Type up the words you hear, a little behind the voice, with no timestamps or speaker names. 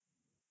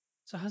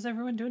So how's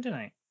everyone doing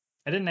tonight?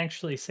 I didn't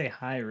actually say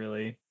hi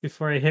really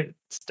before I hit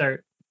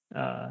start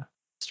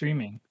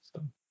streaming.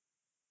 So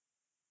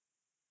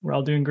we're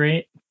all doing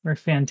great. We're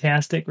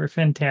fantastic. We're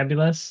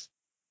fantabulous.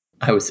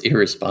 I was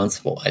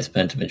irresponsible. I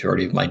spent a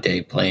majority of my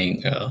day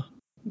playing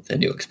the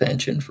new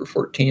expansion for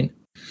 14.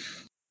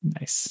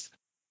 Nice.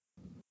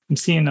 I'm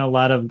seeing a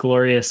lot of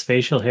glorious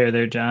facial hair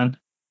there, John.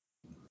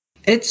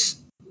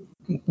 It's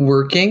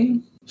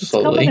working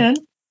slowly. It's coming in.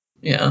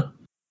 Yeah.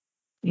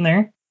 In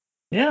there.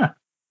 Yeah.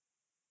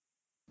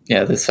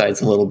 Yeah, this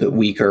side's a little bit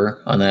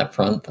weaker on that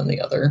front than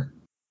the other.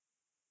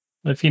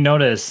 If you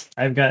notice,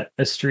 I've got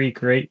a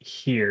streak right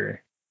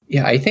here.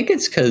 Yeah, I think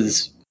it's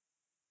because,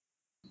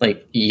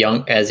 like,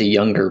 as a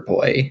younger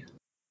boy,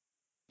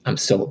 I'm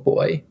still a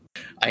boy,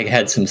 I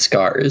had some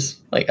scars.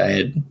 Like, I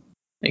had,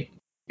 like,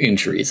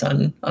 injuries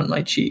on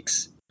my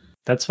cheeks.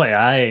 That's why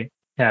I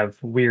have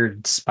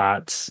weird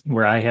spots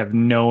where I have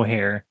no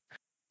hair.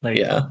 Like,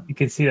 yeah. You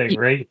can see, like,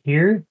 right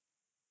here,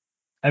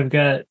 I've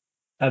got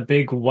a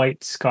big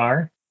white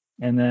scar.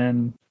 And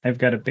then I've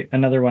got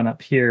another one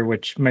up here,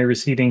 which my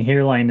receding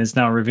hairline is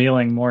now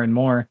revealing more and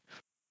more.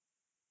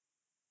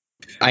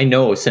 I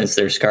know, since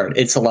they're scarred,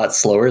 it's a lot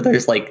slower.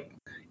 There's like,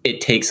 it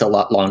takes a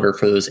lot longer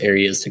for those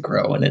areas to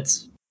grow, and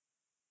it's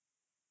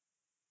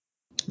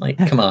like,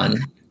 come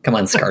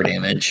on, scar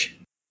damage.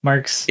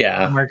 Mark's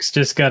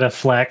just got to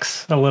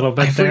flex a little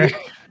bit there.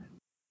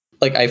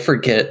 Like, I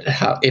forget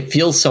how it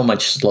feels so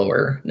much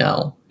slower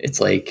now.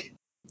 It's like,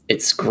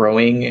 it's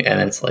growing,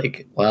 and it's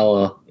like,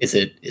 well, is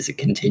it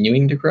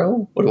continuing to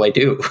grow? What do I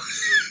do?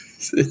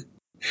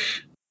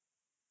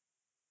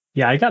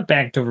 Yeah, I got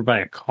backed over by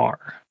a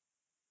car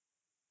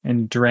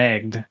and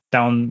dragged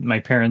down my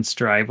parents'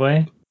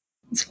 driveway.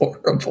 It's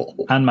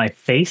horrible. On my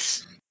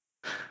face.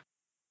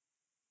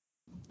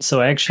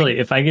 So actually,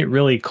 if I get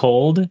really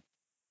cold,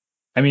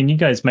 I mean, you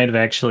guys might have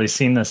actually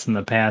seen this in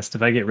the past.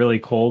 If I get really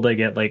cold, I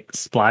get like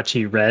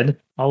splotchy red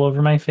all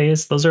over my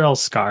face. Those are all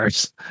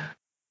scars.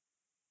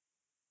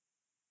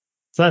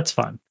 So that's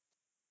fun.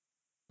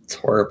 It's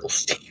horrible,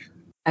 Steve.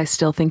 I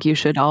still think you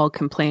should all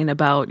complain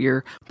about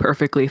your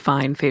perfectly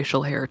fine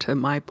facial hair to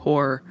my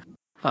poor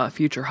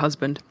future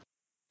husband.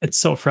 It's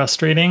so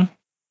frustrating.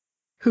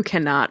 Who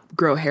cannot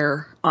grow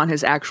hair on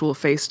his actual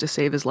face to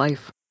save his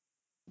life.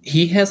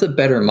 He has a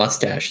better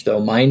mustache,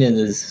 though. Mine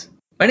is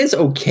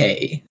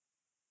okay.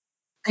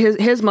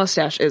 His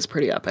mustache is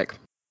pretty epic.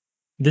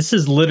 This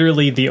is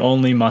literally the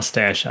only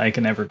mustache I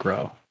can ever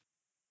grow.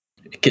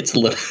 It gets a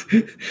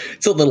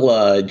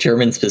little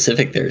German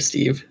specific there,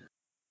 Steve.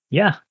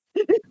 Yeah.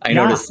 I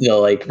noticed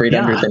under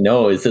the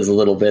nose is a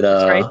little bit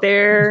right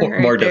there,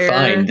 more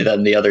defined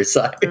than the other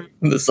side,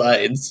 the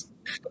sides.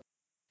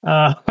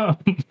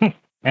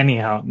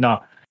 Anyhow,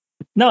 no,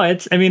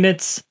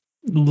 it's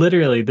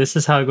literally, this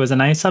is how it goes.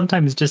 And I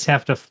sometimes just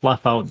have to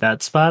fluff out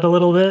that spot a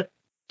little bit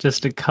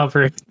just to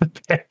cover the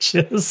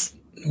patches.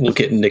 We'll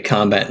get into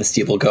combat and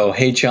Steve will go,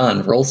 "Hey,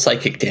 John, roll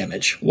psychic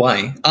damage."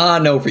 Why?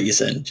 No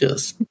reason.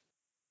 Just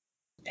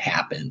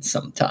happens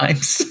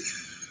sometimes.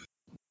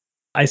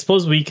 I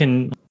suppose we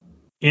can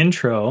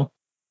intro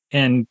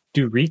and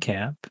do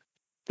recap.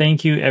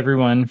 Thank you,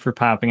 everyone, for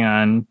popping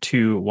on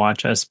to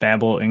watch us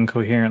babble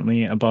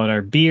incoherently about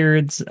our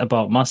beards,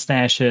 about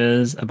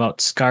mustaches,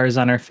 about scars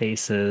on our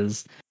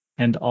faces,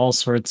 and all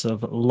sorts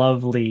of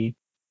lovely,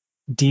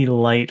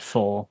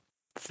 delightful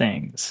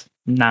things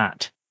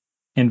not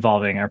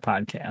involving our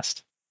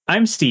podcast.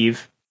 I'm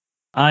Steve.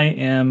 I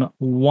am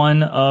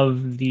one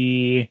of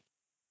the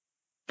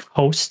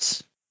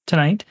hosts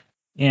tonight,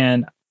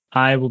 and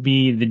I will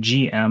be the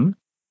GM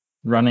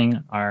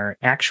running our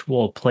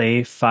actual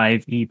Play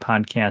 5e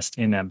podcast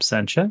in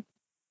absentia.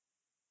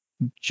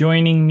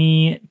 Joining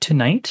me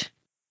tonight,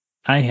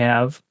 I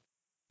have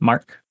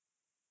Mark.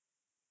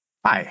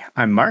 Hi,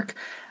 I'm Mark.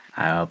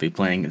 I'll be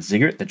playing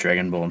Ziggurat, the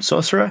Dragonbone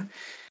Sorcerer,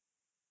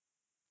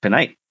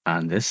 tonight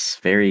on this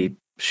very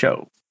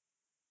show.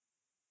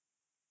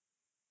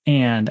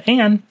 And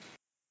Anne.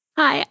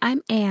 Hi,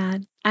 I'm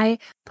Anne. I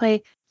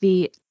play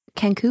the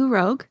Kenku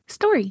Rogue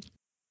Story.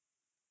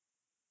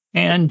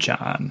 And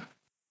John.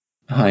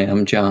 Hi,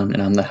 I'm John,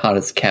 and I'm the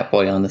hottest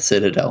catboy on the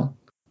Citadel,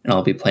 and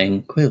I'll be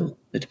playing Quill,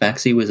 the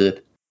Tabaxi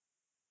Wizard.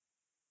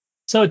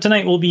 So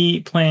tonight we'll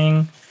be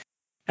playing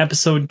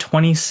episode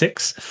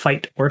 26,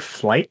 Fight or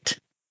Flight.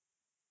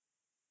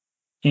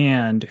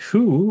 And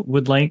who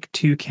would like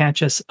to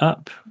catch us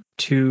up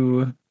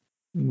to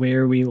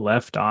where we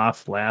left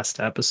off last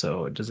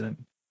episode?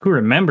 Who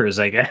remembers,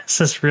 I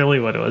guess, is really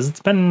what it was.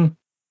 It's been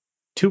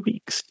 2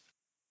 weeks.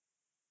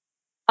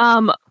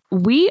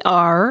 We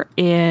are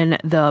in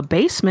the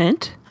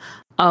basement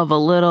of a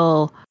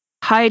little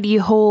hidey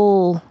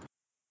hole.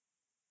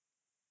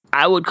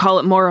 I would call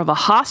it more of a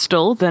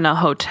hostel than a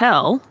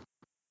hotel.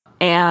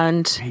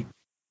 And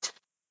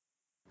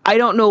I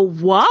don't know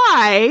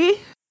why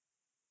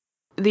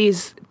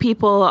these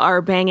people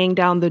are banging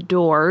down the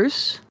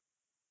doors.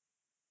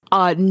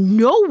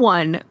 No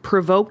one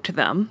provoked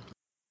them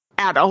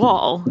at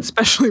all,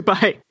 especially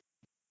by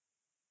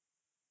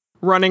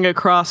running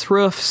across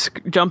roofs,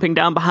 jumping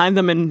down behind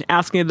them and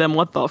asking them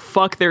what the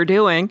fuck they're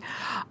doing.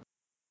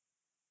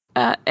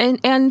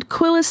 And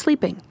Quill is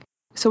sleeping.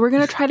 So we're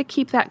going to try to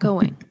keep that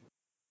going.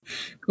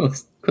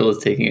 Quill is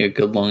taking a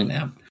good long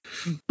nap.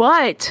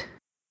 But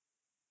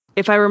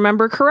if I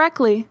remember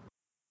correctly,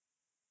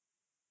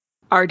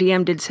 our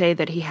DM did say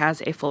that he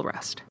has a full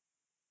rest.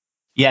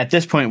 Yeah, at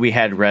this point we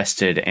had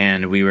rested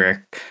and we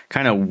were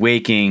kind of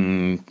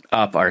waking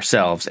up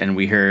ourselves and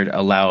we heard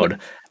a loud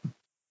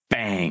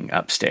bang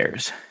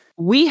upstairs.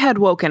 We had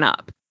woken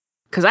up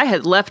because I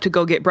had left to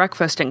go get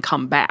breakfast and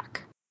come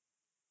back.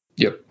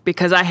 Yep.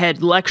 Because I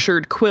had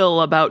lectured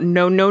Quill about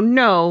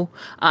no.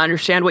 I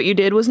understand what you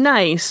did was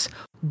nice,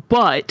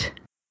 but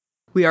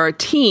we are a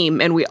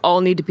team and we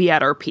all need to be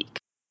at our peak.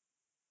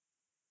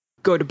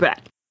 Go to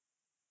bed.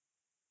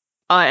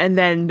 And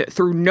then,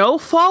 through no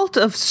fault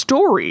of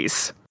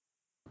stories,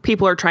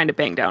 people are trying to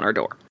bang down our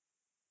door.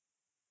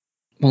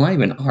 Well, not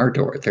even our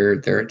door.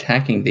 They're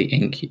attacking the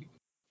innkeep.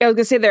 I was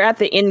gonna say they're at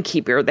the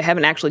innkeeper. They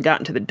haven't actually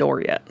gotten to the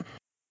door yet.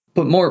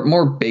 But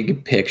more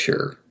big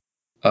picture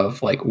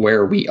of like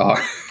where we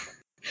are,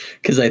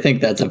 because I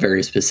think that's a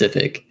very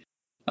specific.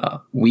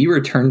 We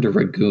returned to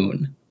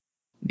Ragoon,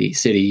 the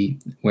city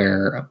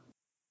where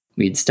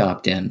we'd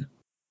stopped in,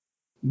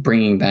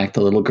 bringing back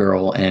the little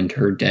girl and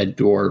her dead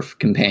dwarf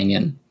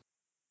companion,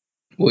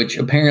 which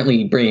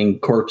apparently bringing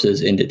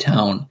corpses into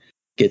town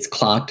gets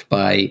clocked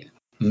by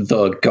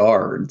the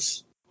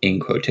guards, in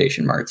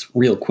quotation marks,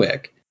 real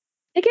quick.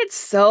 They get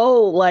so,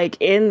 like,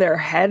 in their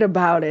head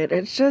about it.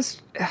 It's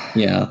just...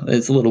 Yeah,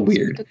 it's a little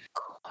weird.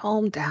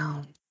 Calm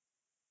down.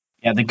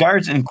 Yeah, the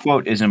guards in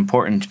quote is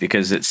important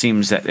because it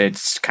seems that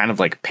it's kind of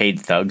like paid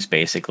thugs,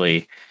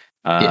 basically,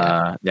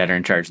 that are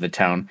in charge of the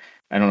town.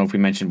 I don't know if we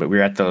mentioned, but we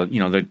were at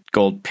the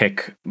gold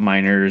pick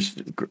miners,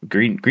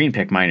 green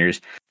pick miners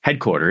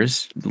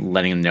headquarters,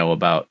 letting them know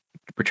about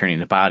returning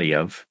the body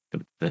of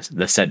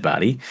the said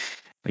body.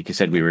 Like you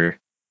said, we were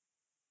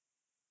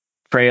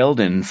trailed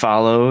and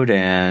followed,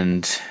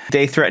 and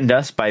they threatened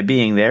us by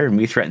being there, and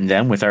we threatened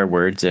them with our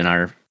words and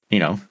our,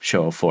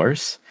 show of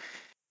force,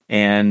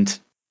 and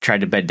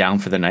tried to bed down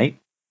for the night.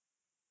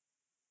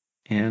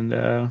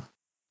 And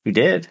we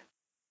did.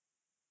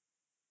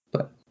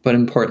 But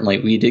importantly,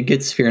 we did get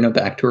Sphyrna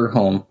back to her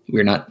home.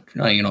 We're not,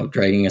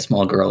 dragging a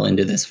small girl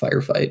into this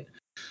firefight.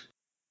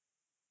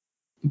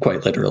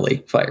 Quite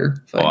literally, firefight.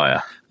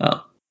 Oh, yeah.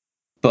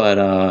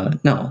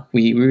 But no,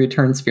 we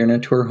returned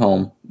Sphyrna to her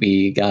home.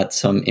 We got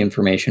some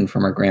information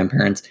from our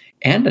grandparents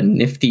and a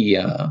nifty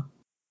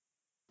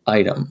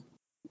item.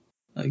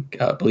 I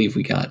believe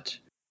we got,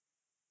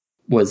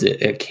 was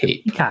it a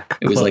cape? Peacock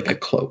It was cloak. like a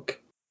cloak.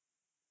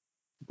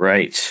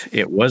 Right.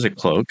 It was a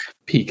cloak.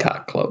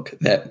 Peacock cloak.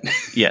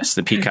 Yes,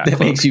 the peacock that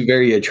cloak. makes you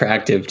very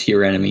attractive to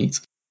your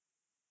enemies.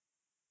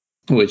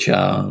 Which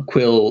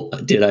Quill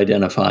did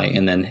identify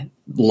and then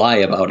lie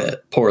about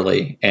it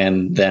poorly,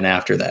 and then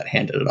after that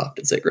handed it off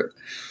to Sigrid.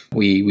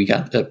 We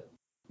got the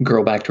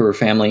girl back to her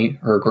family.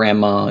 Her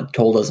grandma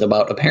told us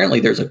about, apparently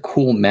there's a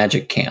cool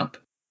magic camp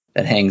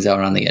that hangs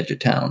out on the edge of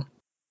town.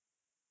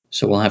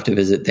 So we'll have to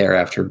visit there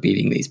after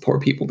beating these poor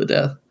people to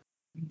death.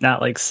 Not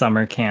like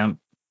summer camp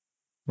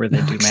where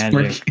they do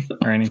magic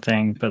or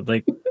anything, but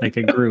like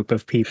a group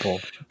of people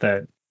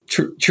that...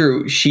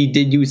 True. She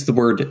did use the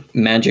word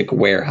magic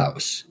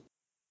warehouse.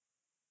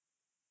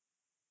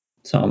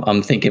 So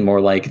I'm thinking more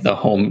like the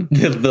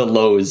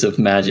Lowe's of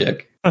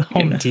magic. The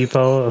Home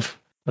Depot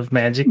of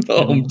magic.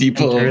 The Home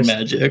Depot of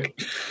magic.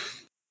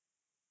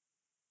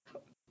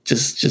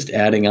 Just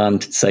adding on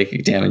to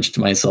psychic damage to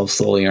myself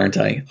slowly, aren't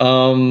I?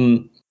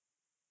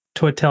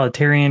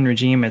 Totalitarian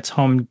regime, it's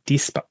Home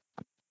Depot.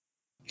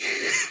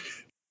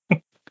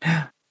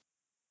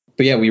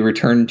 But yeah, we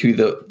returned to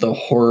the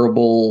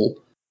horrible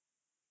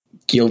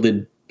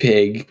Gilded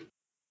Pig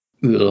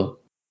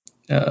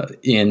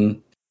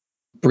inn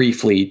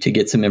briefly to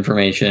get some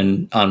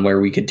information on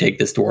where we could take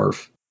this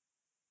dwarf.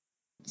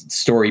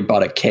 Story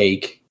bought a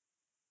cake,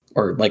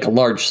 or like a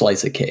large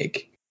slice of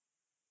cake.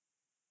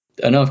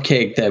 Enough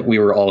cake that we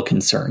were all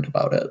concerned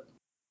about it.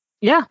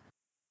 Yeah.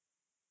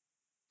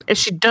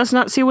 She does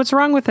not see what's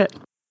wrong with it.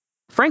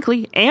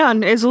 Frankly,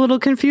 Anne is a little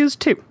confused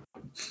too.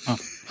 Oh.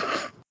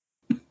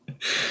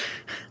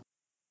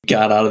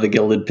 Got out of the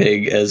Gilded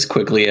Pig as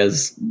quickly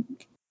as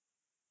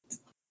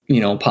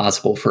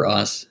possible for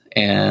us,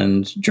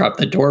 and dropped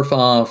the dwarf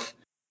off.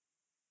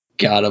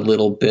 Got a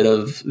little bit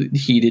of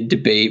heated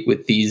debate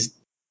with these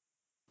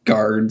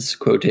guards,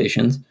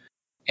 quotations,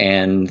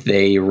 and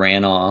they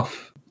ran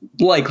off,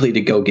 likely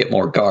to go get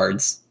more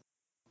guards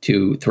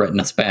to threaten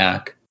us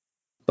back.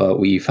 But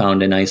we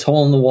found a nice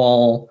hole in the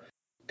wall,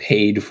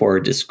 paid for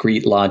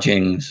discreet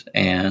lodgings,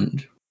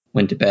 and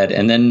went to bed.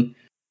 And then,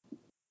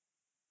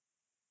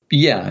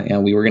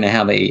 we were going to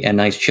have a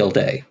nice chill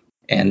day.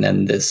 And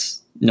then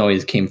this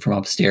noise came from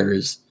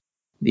upstairs.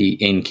 The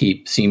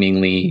innkeep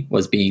seemingly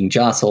was being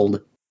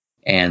jostled,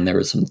 and there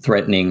was some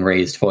threatening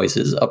raised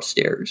voices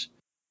upstairs.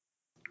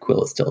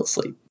 Quill is still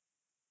asleep.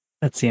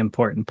 That's the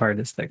important part,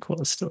 is that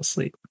Quill is still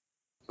asleep.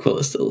 Quill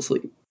is still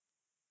asleep.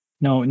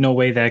 No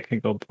way that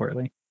could go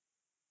poorly.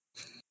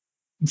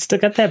 You still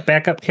got that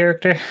backup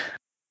character?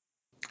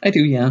 I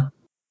do, yeah.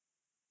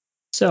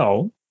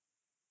 So,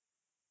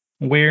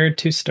 where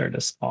to start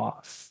us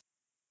off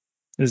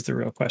is the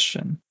real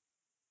question.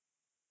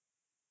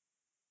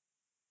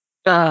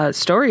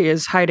 Story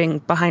is hiding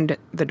behind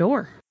the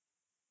door.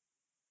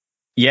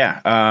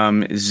 Yeah,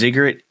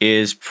 Ziggurat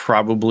is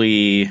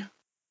probably,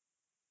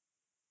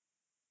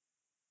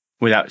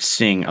 without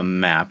seeing a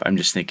map, I'm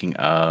just thinking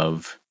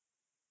of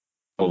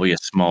probably a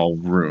small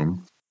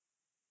room.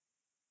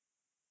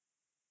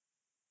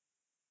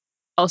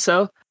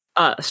 Also,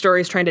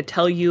 Story is trying to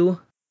tell you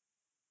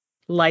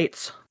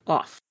lights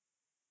off.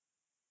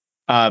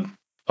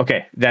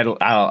 Okay,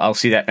 I'll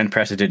see that and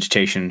press a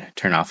digitation,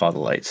 turn off all the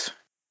lights.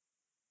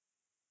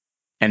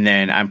 And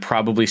then I'm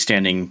probably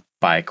standing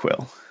by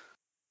Quill.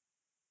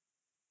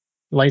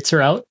 Lights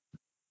are out.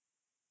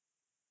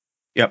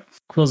 Yep.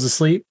 Quill's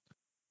asleep.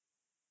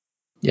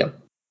 Yep.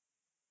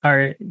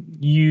 Are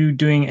you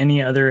doing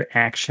any other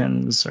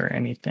actions or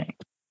anything?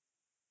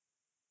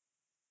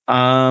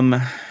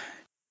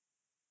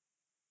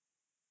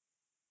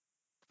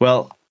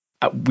 Well,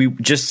 we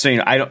just so you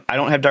know, I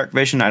don't have dark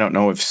vision. I don't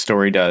know if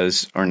Story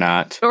does or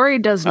not. Story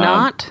does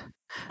not.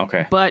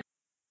 Okay. But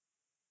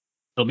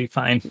It'll be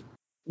fine.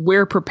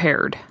 we're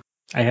prepared.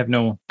 I have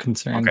no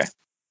concerns. Okay.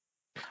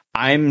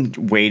 I'm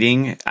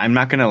waiting. I'm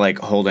not going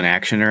to hold an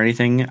action or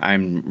anything.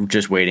 I'm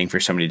just waiting for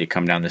somebody to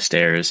come down the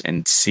stairs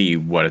and see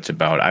what it's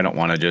about. I don't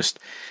want to just...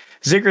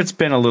 Ziggurat's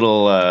been a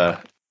little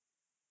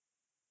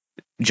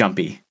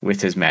jumpy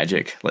with his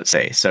magic, let's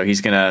say. So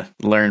he's going to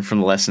learn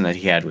from the lesson that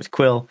he had with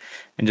Quill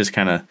and just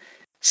kind of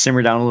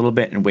simmer down a little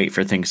bit and wait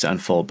for things to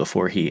unfold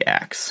before he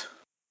acts.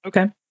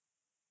 Okay.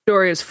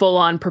 Story is full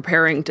on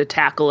preparing to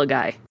tackle a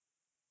guy.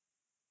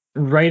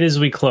 Right as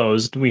we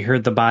closed, we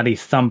heard the body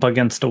thump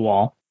against a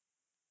wall.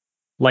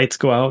 Lights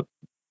go out,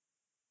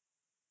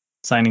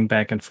 signing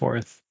back and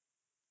forth.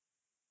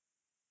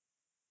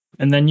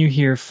 And then you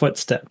hear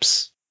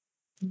footsteps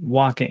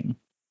walking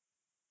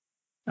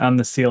on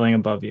the ceiling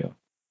above you.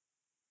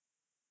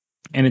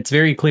 And it's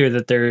very clear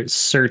that they're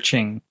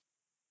searching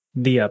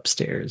the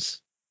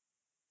upstairs.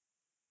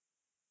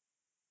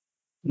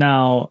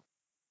 Now,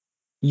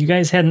 you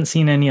guys hadn't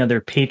seen any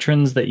other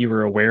patrons that you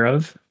were aware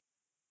of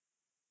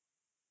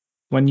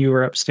when you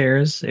were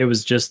upstairs. It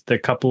was just the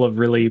couple of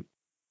really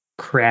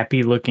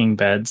crappy looking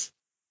beds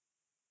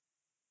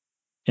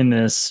in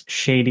this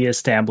shady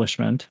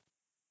establishment.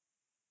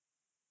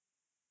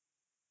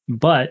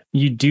 But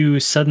you do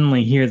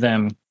suddenly hear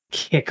them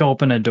kick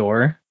open a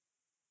door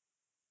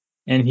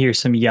and hear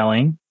some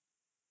yelling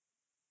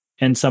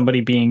and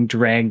somebody being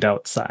dragged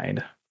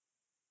outside.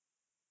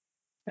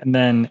 And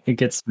then it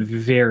gets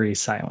very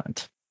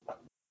silent.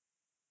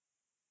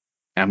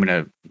 I'm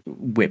going to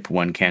whip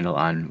one candle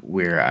on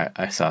where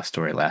I saw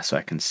Story last so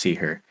I can see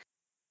her.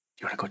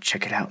 You want to go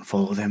check it out and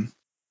follow them?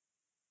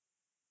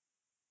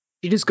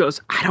 He just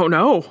goes, I don't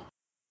know.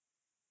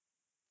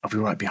 I'll be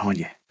right behind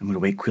you. I'm going to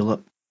wake Quill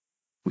up.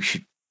 We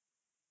should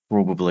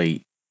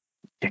probably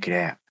check it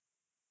out.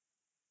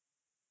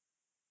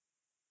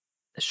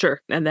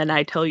 Sure. And then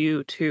I tell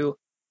you to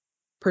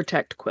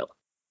protect Quill.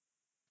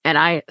 And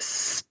I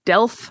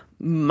stealth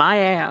my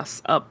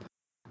ass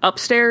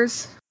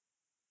upstairs.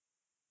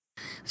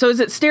 So is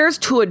it stairs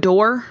to a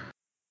door?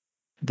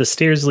 The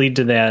stairs lead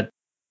to that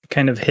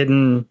kind of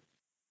hidden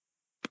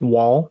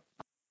wall,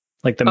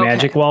 like the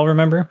magic wall,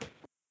 remember?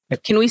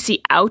 Can we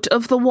see out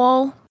of the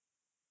wall?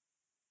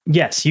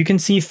 Yes, you can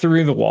see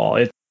through the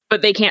wall.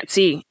 But they can't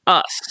see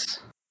us.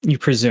 You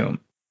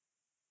presume.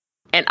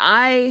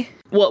 And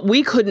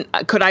we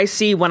couldn't. Could I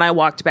see when I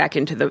walked back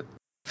into the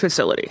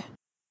facility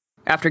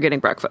after getting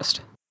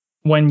breakfast?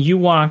 When you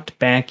walked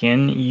back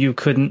in, you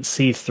couldn't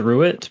see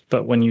through it,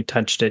 but when you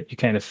touched it, you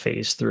kind of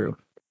phased through.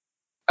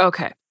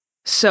 Okay.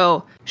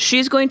 So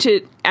she's going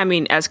to,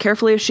 as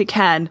carefully as she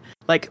can,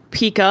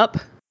 peek up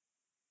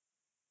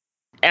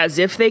as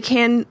if they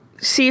can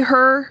see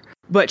her,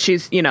 but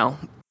she's,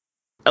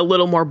 a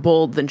little more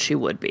bold than she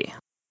would be.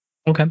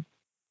 Okay.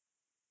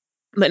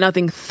 But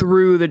nothing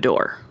through the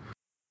door.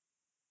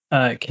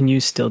 Can you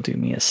still do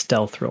me a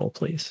stealth roll,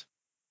 please?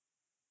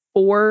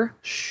 For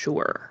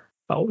sure.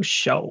 Oh,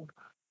 sure.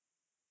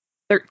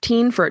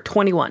 13 for a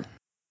 21.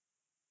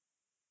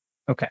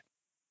 Okay.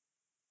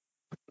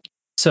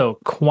 So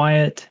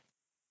quiet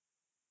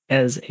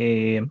as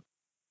a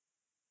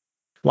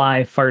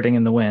fly farting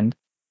in the wind,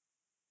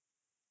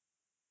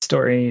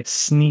 Story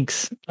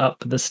sneaks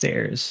up the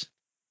stairs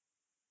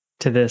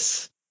to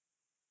this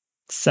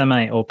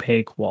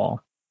semi-opaque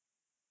wall.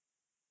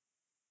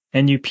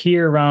 And you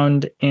peer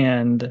around,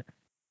 and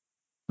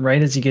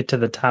right as you get to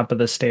the top of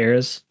the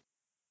stairs,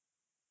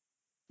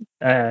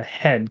 a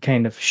head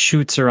kind of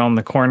shoots around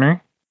the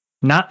corner,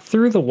 not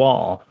through the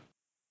wall,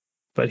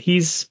 but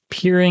he's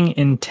peering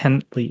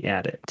intently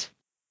at it.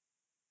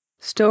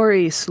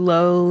 Story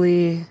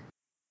slowly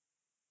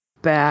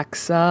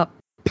backs up.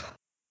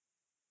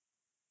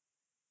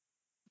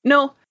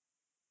 No,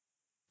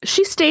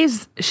 she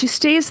stays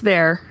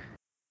there,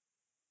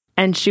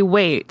 and she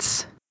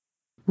waits,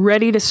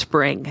 ready to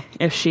spring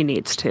if she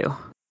needs to.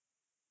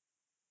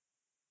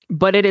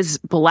 but it is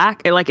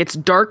black, like it's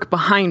dark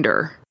behind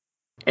her,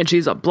 and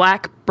she's a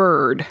black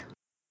bird.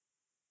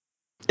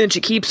 And she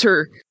keeps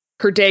her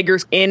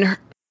daggers in her,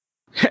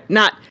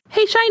 not,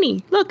 hey,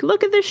 shiny,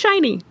 look at this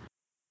shiny.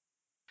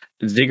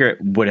 Ziggurat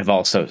would have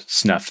also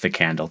snuffed the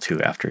candle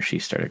too after she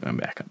started going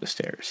back up the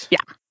stairs. Yeah.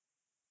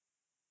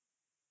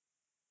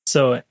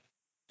 So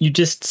you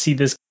just see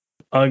this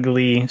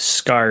ugly,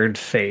 scarred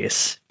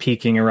face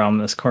peeking around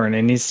this corner,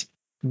 and he's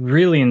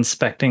really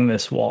inspecting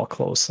this wall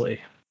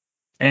closely.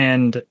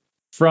 And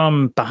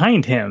from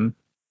behind him,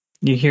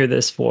 you hear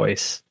this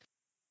voice.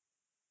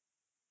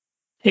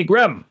 Hey,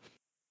 Grum,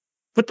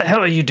 what the hell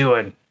are you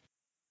doing?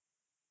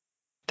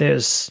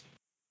 There's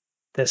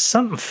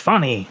something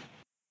funny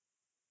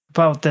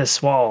about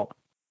this wall.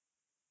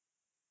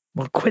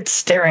 Well, quit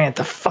staring at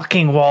the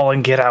fucking wall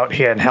and get out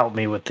here and help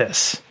me with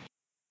this.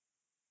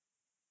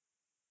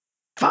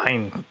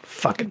 Fine,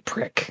 fucking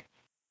prick.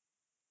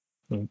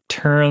 He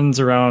turns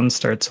around,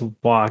 starts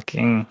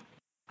walking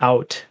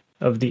out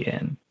of the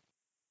inn.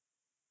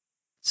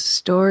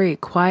 Story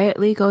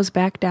quietly goes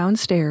back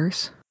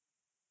downstairs.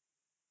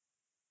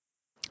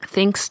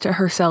 Thinks to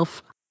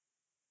herself,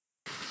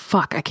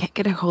 fuck, I can't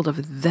get a hold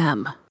of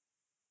them.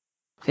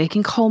 They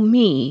can call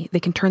me, they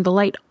can turn the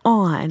light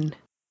on.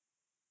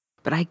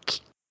 But I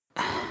can't.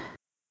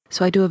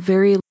 So I do a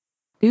very...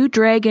 Do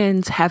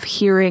dragons have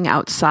hearing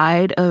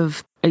outside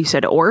of, you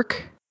said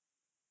orc?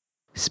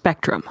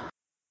 Spectrum.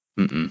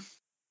 Mm-mm.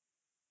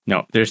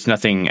 No, there's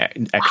nothing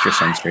extra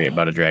sensory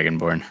about a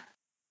dragonborn.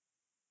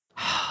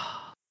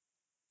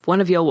 If one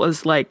of you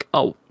was like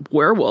a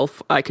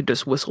werewolf, I could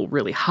just whistle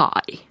really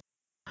high.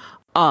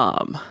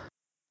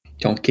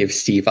 Don't give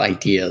Steve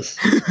ideas.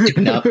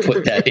 Do not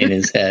put that in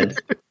his head.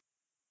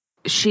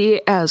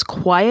 She, as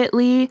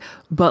quietly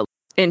but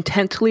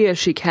intently as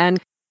she can,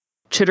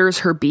 chitters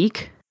her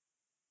beak.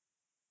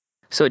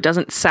 So it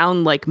doesn't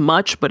sound like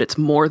much, but it's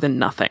more than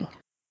nothing.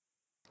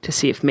 To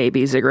see if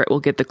maybe Ziggurat will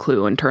get the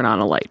clue and turn on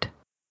a light.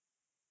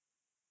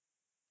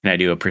 Can I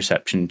do a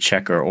perception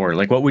check or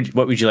like what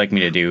would you like me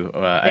to do?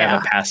 I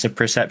have a passive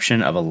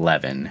perception of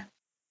 11.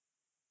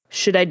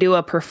 Should I do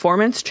a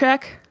performance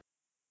check?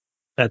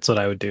 That's what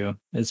I would do.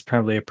 It's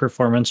probably a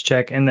performance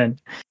check, and then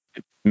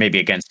maybe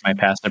against my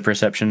passive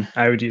perception.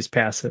 I would use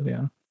passive,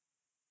 yeah.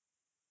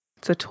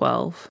 It's a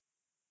 12.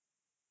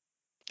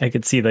 I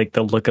could see like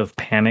the look of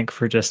panic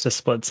for just a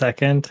split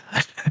second.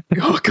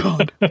 Oh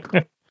god.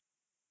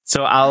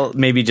 So I'll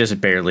maybe just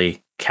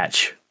barely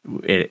catch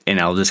it, and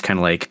I'll just kind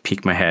of like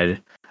peek my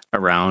head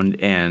around,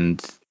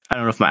 and I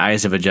don't know if my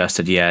eyes have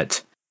adjusted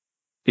yet.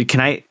 Can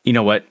I, you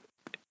know what?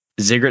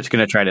 Ziggurat's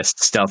going to try to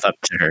stealth up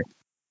to her.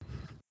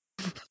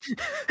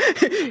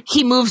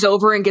 He moves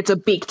over and gets a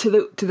beak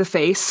to the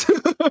face.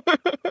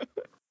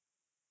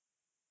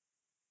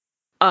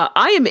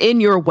 I am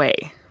in your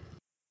way.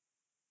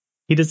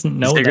 He doesn't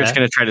know Ziggurat's that.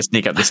 going to try to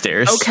sneak up the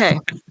stairs. Okay.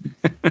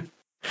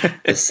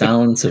 The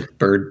sounds of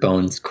bird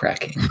bones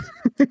cracking.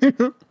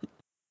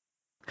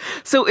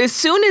 So as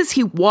soon as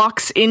he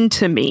walks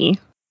into me,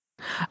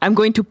 I'm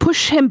going to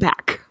push him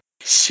back.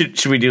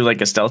 Should we do like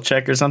a stealth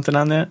check or something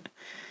on that?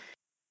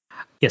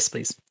 Yes,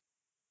 please.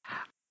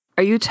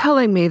 Are you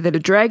telling me that a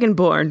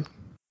dragonborn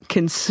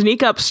can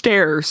sneak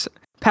upstairs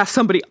past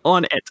somebody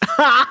on it?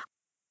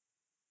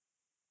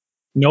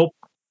 Nope,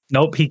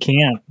 he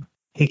can't.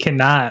 He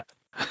cannot.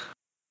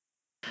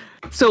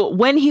 So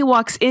when he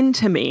walks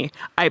into me,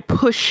 I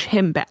push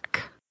him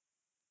back.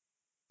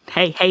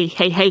 Hey.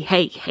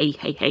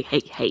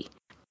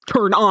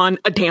 Turn on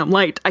a damn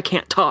light. I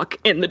can't talk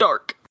in the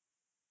dark.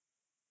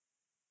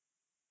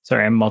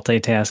 Sorry, I'm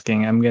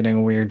multitasking. I'm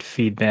getting weird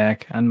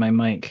feedback on my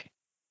mic.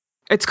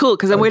 It's cool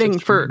because I'm waiting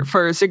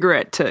for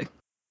Ziggurat to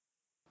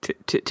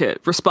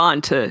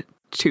respond to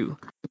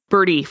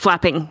Birdie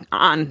flapping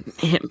on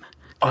him.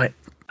 Oh,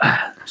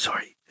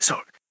 sorry.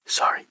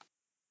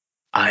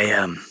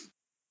 I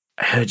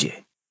heard you.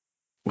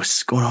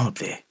 What's going on up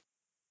there?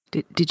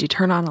 Did you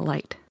turn on a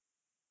light?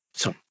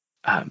 So,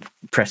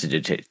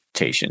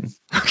 prestidigitation.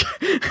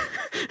 Okay.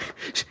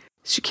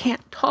 She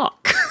can't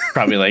talk.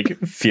 Probably like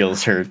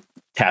feels her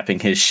tapping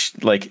his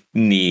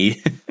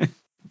knee.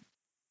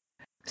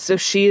 So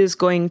she is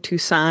going to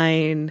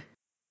sign.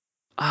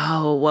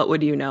 Oh, what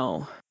would you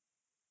know?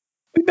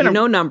 We've been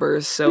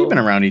numbers, so we've been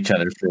around each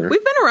other we've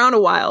been around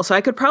a while. So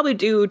I could probably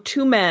do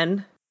 2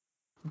 men,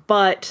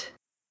 but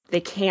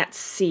they can't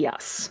see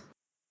us.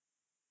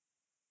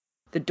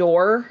 The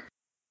door,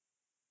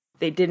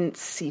 they didn't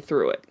see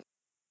through it.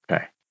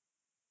 Okay.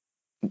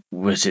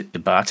 Was it the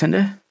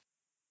bartender?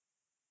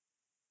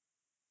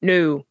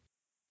 No.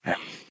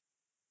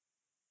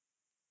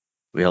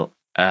 Well,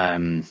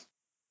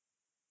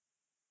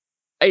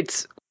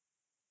 It's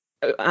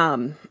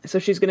so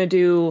she's gonna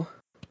do.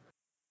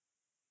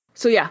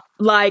 So yeah,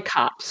 lie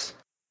cops.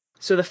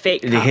 So the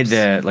fake cops. They had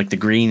the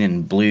green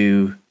and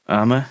blue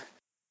armor,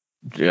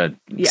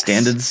 Yes.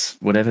 standards,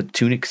 whatever,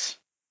 tunics,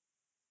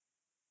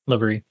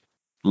 Livery.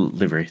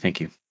 livery.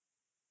 Thank you.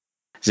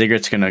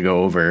 Ziggurat's gonna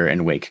go over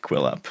and wake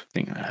Quill up.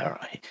 Think, all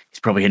right, he's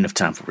probably had enough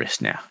time for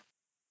rest now.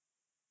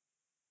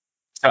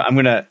 So I'm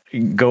gonna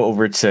go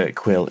over to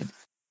Quill.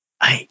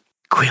 Hey,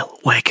 Quill,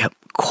 wake up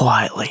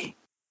quietly.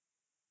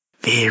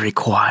 Very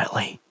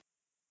quietly.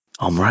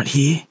 I'm right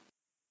here.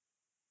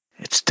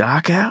 It's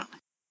dark out.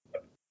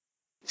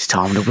 It's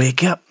time to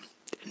wake up.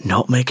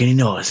 Not make any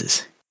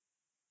noises.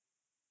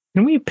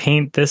 Can we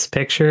paint this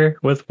picture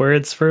with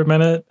words for a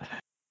minute?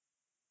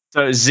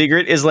 So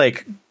Ziggurat is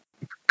like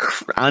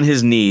on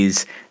his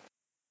knees,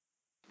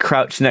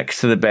 crouched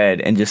next to the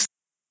bed, and just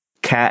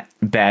cat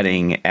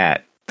batting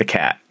at the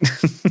cat.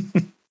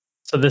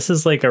 So this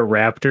is like a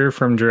raptor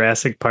from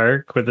Jurassic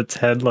Park with its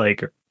head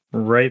like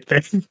right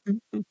there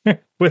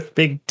with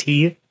big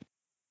teeth,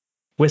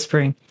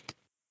 whispering,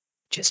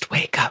 "Just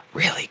wake up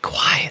really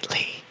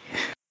quietly."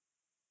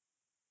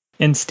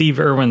 In Steve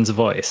Irwin's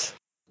voice.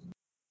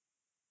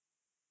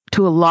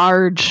 To a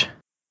large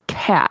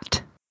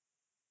cat.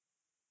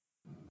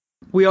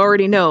 We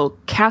already know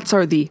cats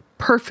are the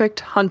perfect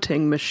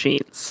hunting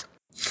machines.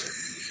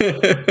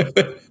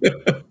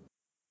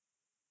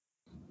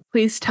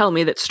 Please tell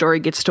me that Story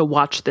gets to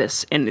watch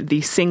this in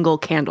the single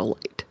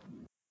candlelight.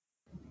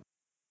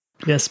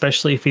 Yeah,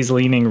 especially if he's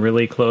leaning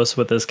really close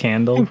with his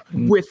candle.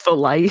 With the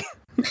light.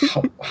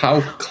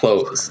 How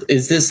close?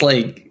 Is this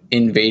like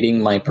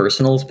invading my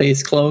personal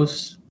space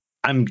close?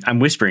 I'm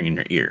whispering in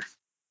your ear.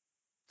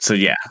 So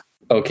yeah.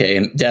 Okay,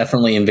 I'm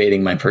definitely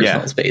invading my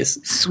personal space.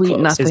 Sweet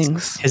close.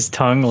 nothings. His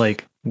tongue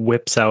like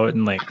whips out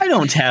and like I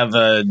don't have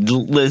a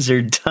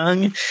lizard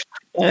tongue.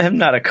 I'm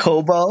not a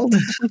kobold.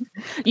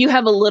 You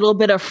have a little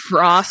bit of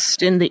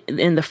frost in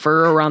the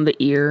fur around the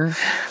ear.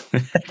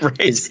 Right.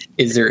 Is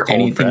there Cold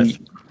anything? breath.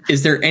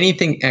 Is there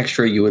anything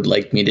extra you would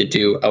like me to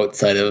do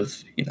outside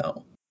of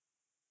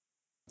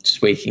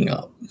just waking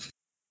up?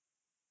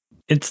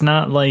 it's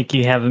not like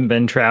you haven't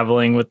been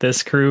traveling with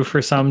this crew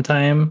for some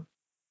time.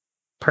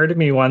 Part of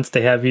me wants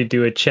to have you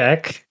do a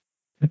check.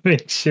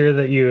 Make sure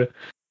that you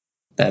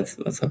That's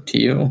up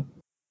to you.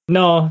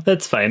 No,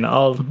 that's fine.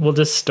 We'll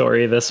just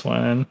story this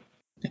one.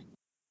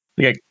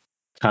 We got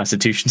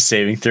Constitution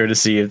saving throw to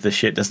see if the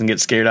shit doesn't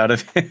get scared out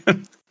of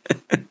him.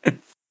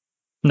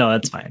 No,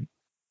 that's fine.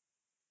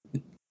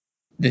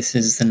 This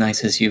is the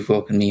nicest you've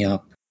woken me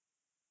up,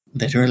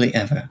 literally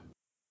ever,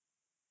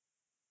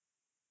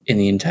 in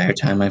the entire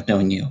time I've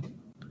known you.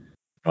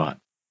 Right.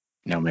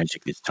 No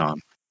magic this time.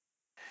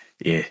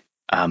 Yeah.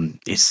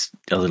 It's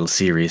a little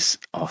serious,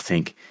 I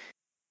think.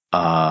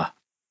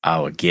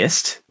 Our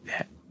guest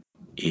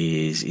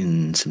is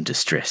in some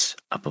distress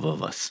up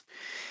above us.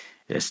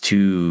 There's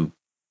two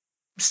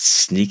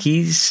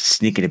sneakies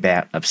sneaking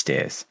about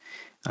upstairs.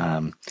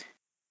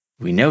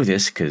 We know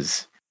this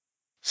because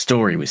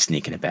Story was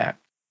sneaking about,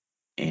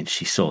 and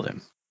she saw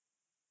them.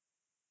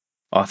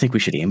 I think we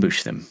should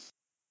ambush them.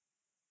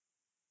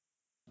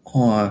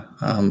 Or,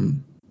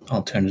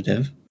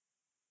 alternative,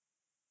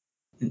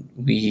 do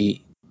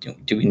we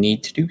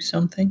need to do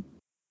something?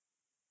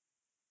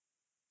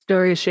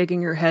 Story is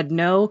shaking her head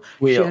no.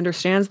 She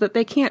understands that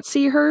they can't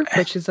see her,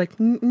 but she's like,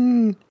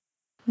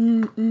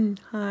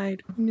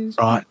 hide.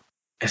 Right,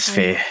 that's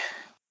fair.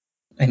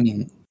 I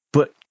mean,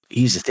 But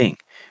here's the thing.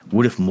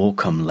 What if more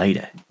come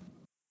later?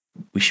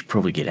 We should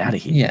probably get out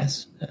of here.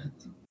 yes.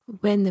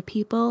 When the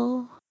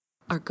people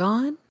are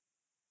gone,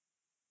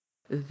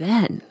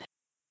 Then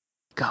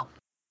go.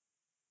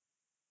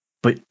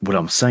 But what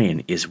I'm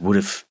saying is, what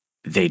if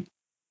they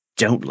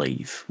don't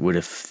leave? What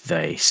if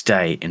they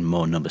stay and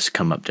more numbers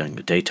come up during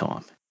the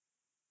daytime?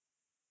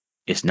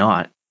 If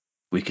not,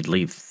 we could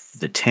leave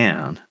the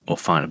town or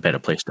find a better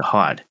place to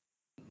hide.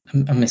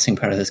 I'm missing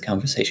part of this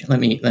conversation. Let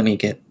me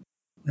get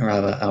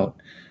Rava out.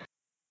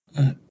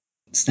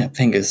 Snap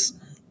fingers.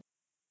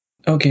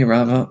 Okay,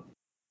 Rava.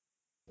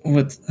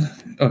 What?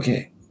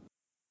 Okay.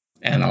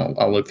 And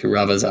I'll look through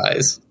Rava's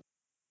eyes.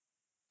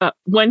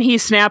 When he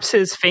snaps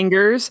his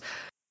fingers,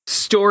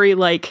 Story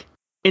like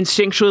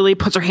instinctually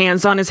puts her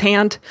hands on his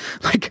hand,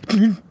 like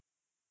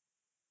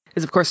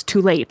is of course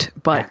too late,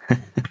 but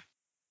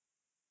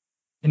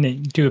And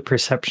then do a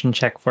perception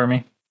check for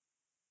me.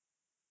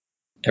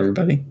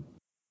 Everybody?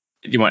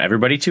 Do you want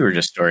everybody to, or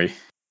just Story?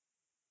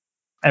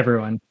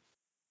 Everyone.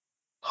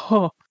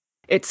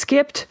 it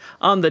skipped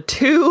on the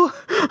 2.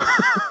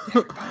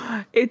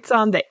 It's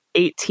on the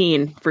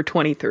 18 for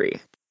 23.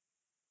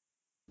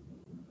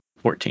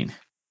 14.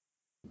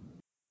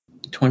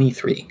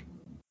 23.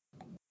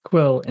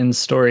 Quill, in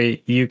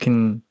Story, you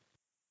can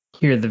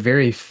hear the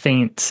very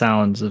faint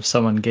sounds of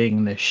someone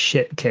getting the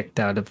shit kicked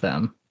out of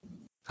them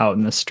out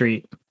in the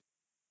street.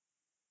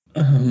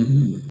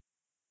 Oh,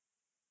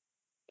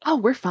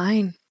 we're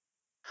fine.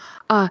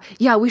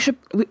 Yeah, we should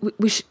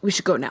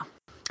go now.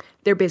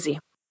 They're busy.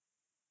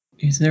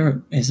 Is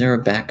there a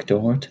back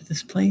door to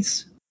this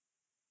place?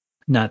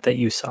 Not that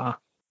you saw.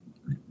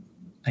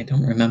 I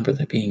don't remember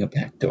there being a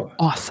back door.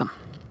 Awesome.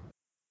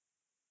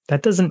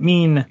 That doesn't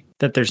mean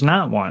that there's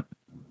not one.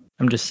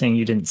 I'm just saying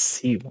you didn't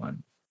see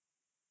one.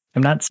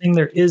 I'm not saying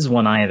there is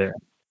one either.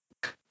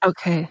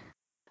 Okay.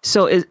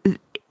 So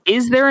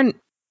is there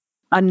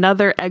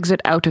another exit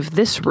out of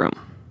this room?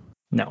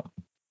 No.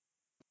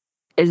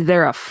 Is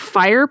there a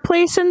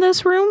fireplace in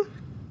this room?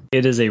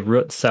 It is a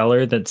root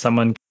cellar that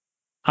someone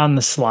on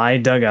the sly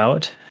dug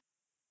out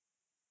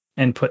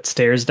and put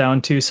stairs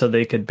down to so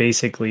they could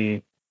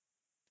basically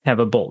have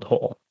a bolt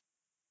hole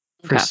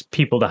for Okay.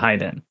 people to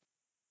hide in.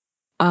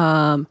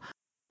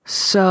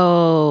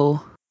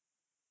 So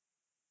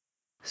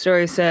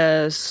Story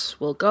says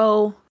we'll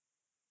go.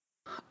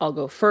 I'll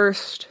go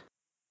first,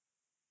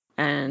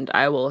 and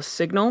I will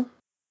signal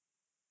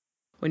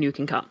when you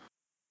can come.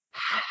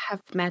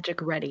 Have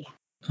magic ready.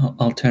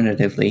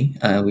 Alternatively,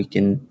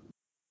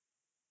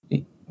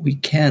 we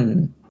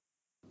can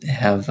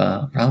have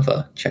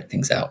Rava check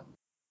things out.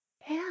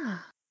 Yeah.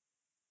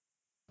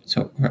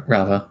 So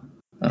Rava,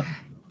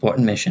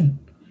 important mission.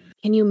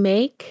 Can you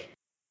make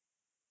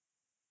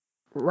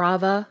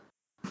Rava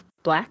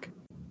black?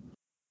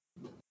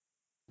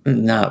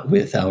 Not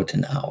without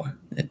an hour.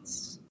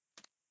 It's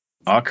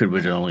Awkward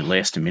would only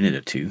last a minute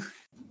or two.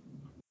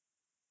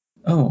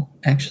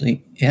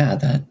 actually,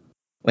 yeah.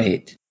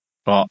 Wait.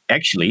 Well,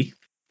 actually,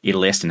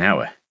 it'll last an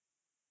hour.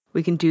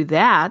 We can do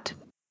that.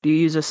 Do you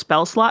use a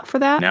spell slot for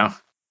that? Now,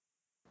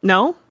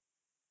 No?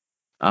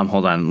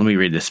 hold on. Let me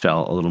read the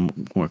spell a little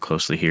more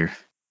closely here.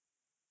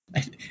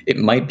 It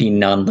might be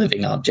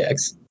non-living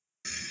objects.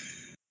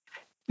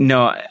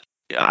 No,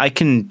 I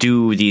can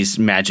do these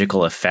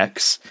magical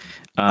effects.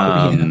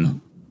 Yeah.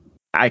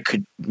 I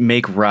could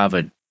make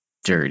Rava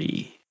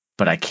dirty,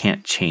 but I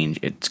can't change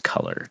its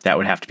color. That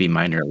would have to be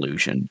minor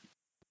illusion.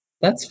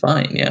 That's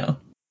fine. Yeah.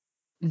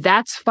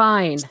 That's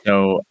fine.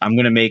 So I'm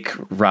going to make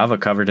Rava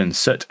covered in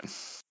soot.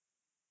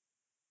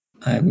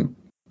 I'm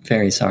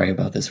very sorry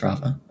about this,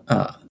 Rava.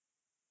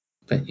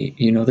 But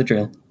you know the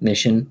drill.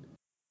 Mission.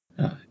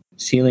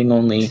 Ceiling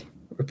only.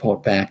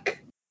 Report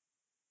back.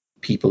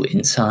 People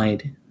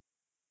inside.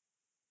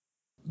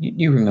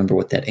 You remember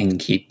what that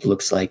innkeep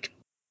looks like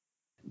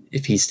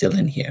if he's still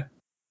in here.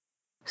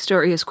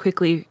 Story is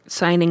quickly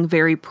signing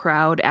very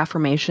proud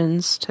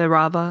affirmations to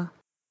Rava.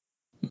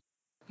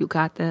 You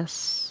got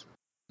this.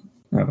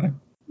 Rava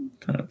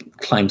kind of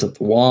climbs up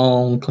the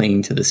wall,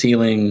 clinging to the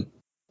ceiling,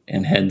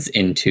 and heads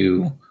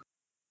into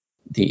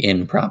the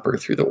inn proper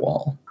through the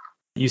wall.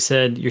 You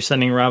said you're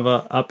sending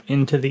Rava up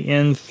into the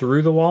inn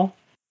through the wall?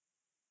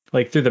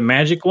 Like through the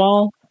magic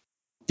wall?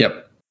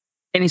 Yep.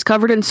 And he's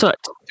covered in soot.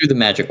 Through the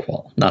magic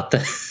wall, not the...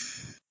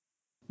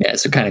 Yeah,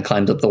 so kind of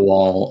climbs up the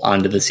wall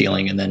onto the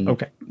ceiling and then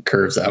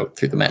curves out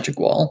through the magic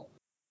wall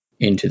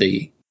into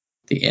the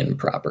inn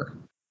proper.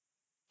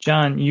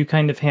 John, you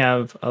kind of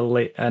have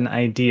an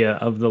idea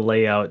of the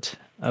layout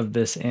of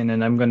this inn,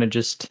 and I'm going to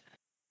just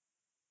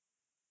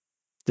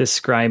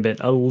describe it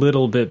a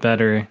little bit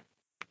better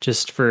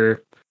just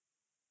for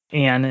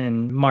Anne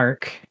and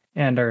Mark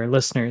and our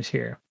listeners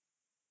here.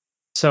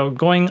 So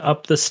going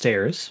up the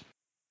stairs,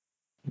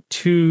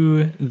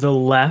 to the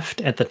left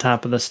at the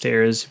top of the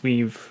stairs,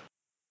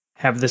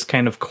 have this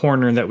kind of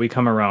corner that we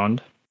come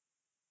around.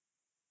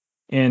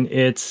 And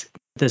it's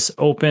this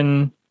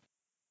open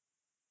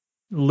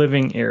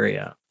living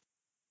area.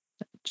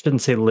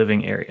 Shouldn't say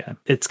living area.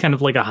 It's kind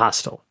of like a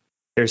hostel.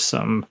 There's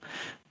some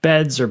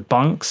beds or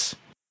bunks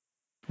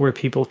where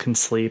people can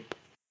sleep.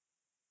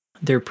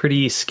 They're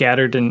pretty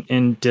scattered and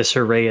in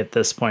disarray at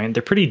this point.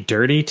 They're pretty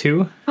dirty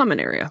too. Common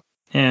area.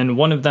 And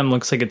one of them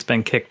looks like it's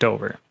been kicked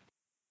over.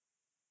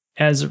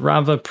 As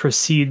Rava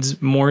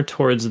proceeds more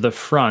towards the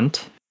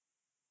front,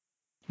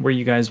 where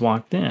you guys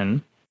walked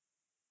in,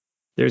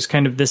 there's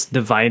kind of this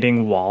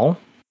dividing wall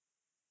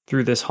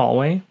through this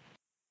hallway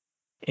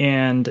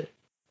and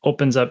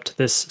opens up to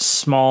this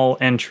small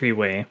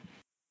entryway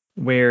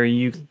where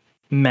you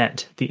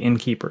met the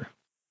innkeeper.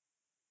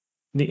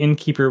 The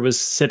innkeeper was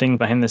sitting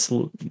behind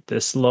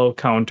this low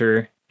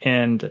counter,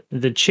 and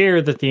the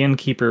chair that the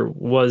innkeeper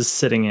was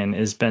sitting in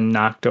has been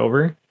knocked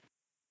over.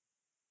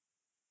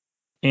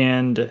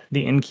 And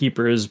the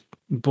innkeeper's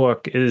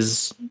book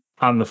is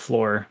on the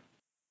floor,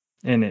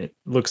 and it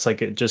looks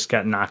like it just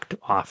got knocked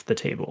off the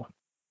table.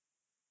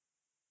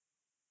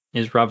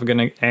 Is Rava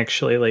going to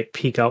actually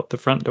peek out the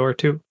front door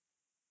too?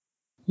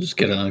 Just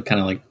gonna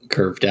kind of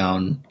curve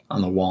down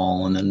on the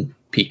wall and then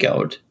peek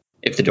out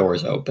if the door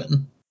is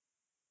open.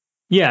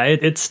 Yeah,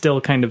 it's still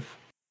kind of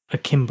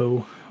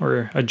akimbo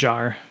or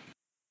ajar.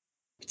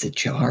 It's a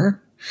jar?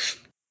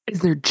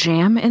 Is there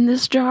jam in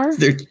this jar? Is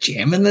there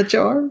jam in the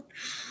jar?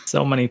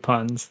 So many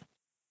puns.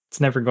 It's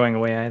never going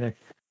away either.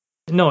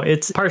 No,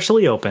 it's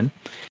partially open.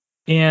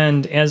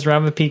 And as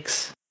Rava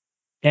peeks,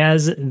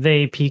 as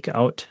they peek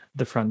out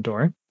the front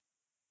door,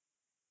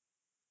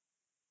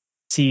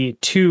 see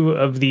two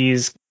of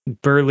these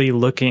burly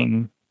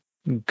looking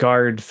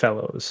guard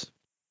fellows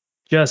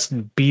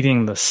just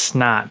beating the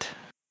snot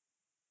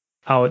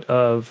out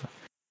of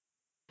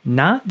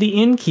not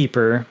the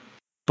innkeeper,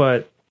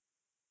 but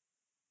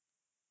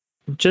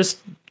just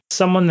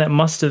someone that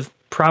must have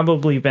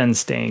probably been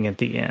staying at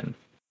the inn.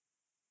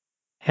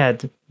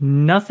 Had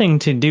nothing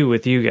to do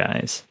with you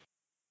guys.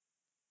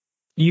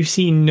 You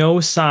see no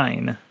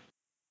sign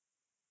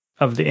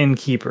of the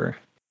innkeeper.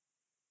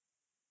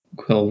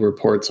 Quill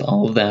reports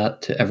all of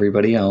that to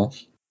everybody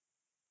else.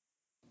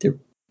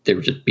 They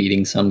were just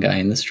beating some guy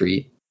in the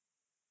street.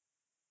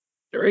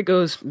 Story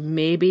goes,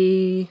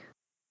 maybe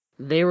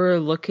they were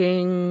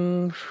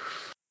looking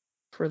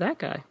for that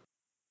guy.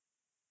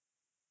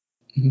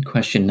 The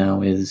question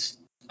now is,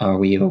 are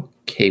we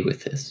okay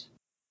with this?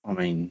 I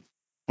mean,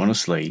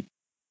 honestly,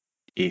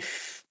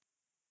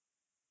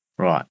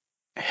 right,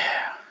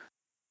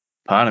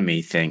 part of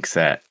me thinks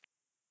that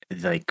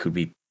they could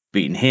be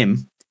beating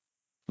him,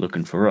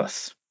 looking for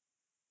us.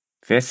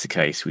 If that's the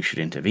case, we should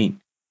intervene.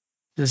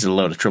 This is a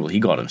load of trouble he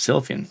got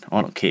himself in.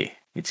 I don't care.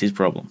 It's his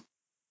problem.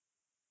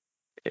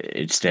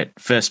 It's that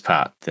first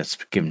part that's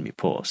giving me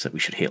pause, that we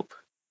should help.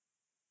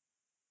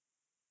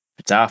 If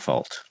it's our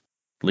fault,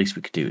 the least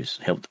we could do is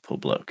help the poor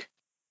bloke.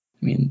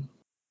 I mean,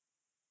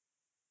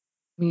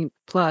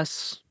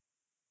 plus,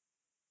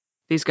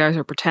 these guys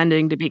are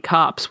pretending to be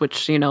cops,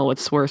 which,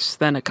 what's worse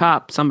than a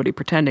cop? Somebody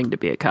pretending to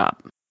be a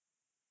cop.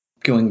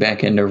 going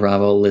back into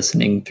Ravo,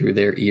 listening through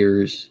their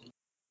ears.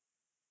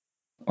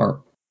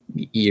 Or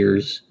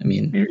ears, I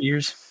mean. Their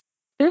ears.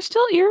 They're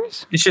still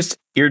ears? It's just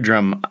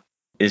eardrum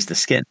is the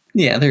skin.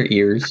 Yeah, they're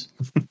ears.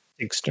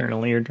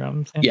 External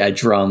eardrums. Yeah,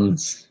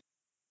 drums.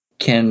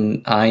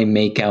 Can I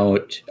make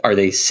out, are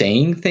they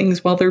saying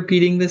things while they're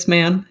beating this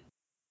man?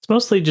 It's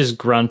mostly just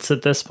grunts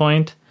at this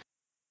point.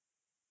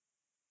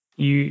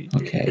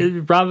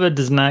 Rava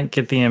does not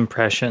get the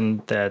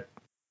impression that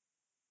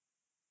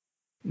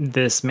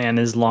this man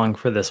is long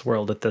for this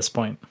world at this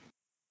point.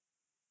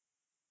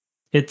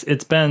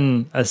 It's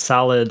been a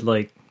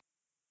solid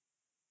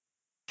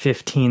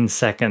 15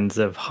 seconds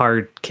of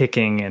hard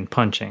kicking and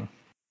punching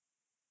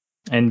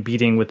and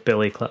beating with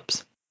billy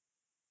clubs.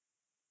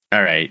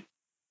 All right.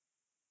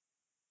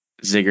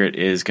 Ziggurat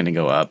is going to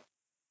go up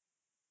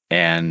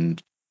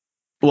and,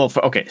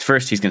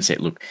 first he's going to say,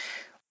 look,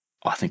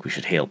 I think we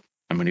should help.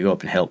 I'm going to go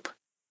up and help.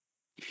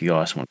 If you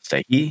guys want to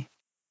stay here.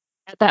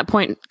 At that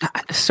point,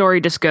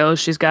 Sori just goes.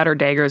 She's got her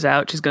daggers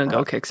out. She's going to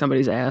go kick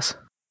somebody's ass.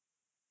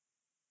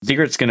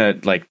 Ziggurat's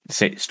going to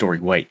say, Story,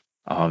 wait,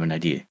 I have an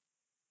idea.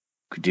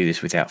 Could do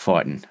this without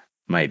fighting,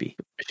 maybe.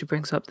 She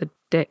brings up the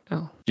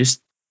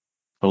Just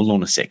hold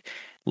on a sec.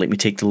 Let me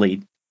take the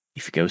lead.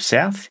 If it goes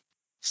south,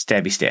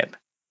 stabby stab.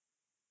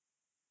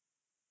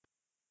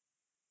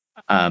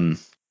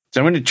 So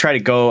I'm going to try to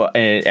go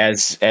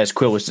as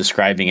Quill was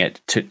describing it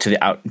to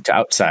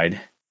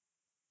outside.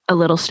 A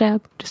little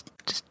stab, just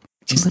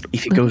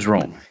if it goes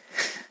wrong.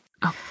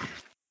 Oh.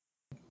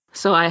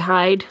 So I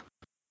hide.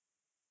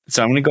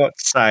 So I'm going to go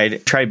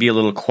outside, try to be a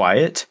little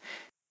quiet,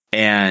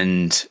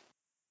 and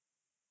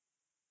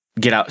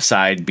get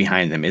outside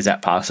behind them. Is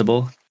that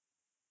possible?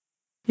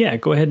 Yeah,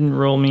 go ahead and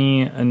roll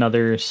me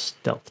another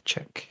stealth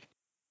check.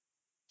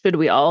 Should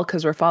we all,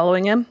 because we're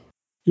following him?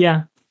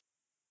 Yeah.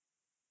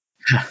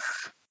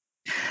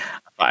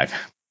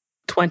 5.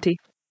 20.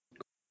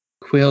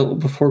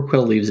 Before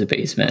Quill leaves the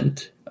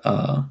basement,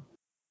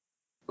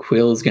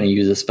 Quill is going to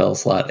use a spell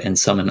slot and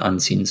summon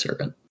Unseen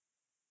Servant.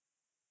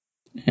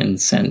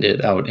 And send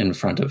it out in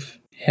front of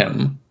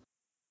him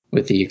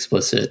with the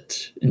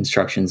explicit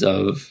instructions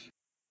of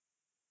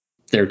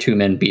there are 2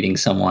 men beating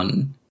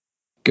someone.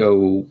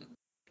 Go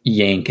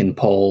yank and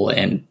pull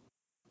and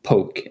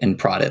poke and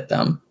prod at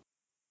them.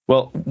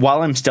 Well,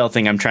 while I'm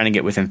stealthing, I'm trying to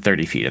get within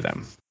 30 feet of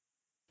them.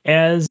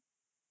 As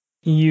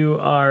you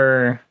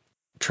are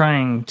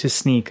trying to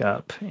sneak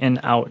up and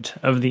out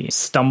of the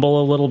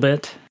stumble a little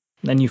bit,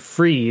 then you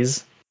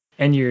freeze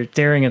and you're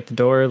staring at the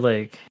door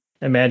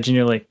imagine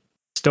you're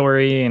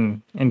Story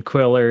and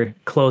Quill are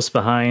close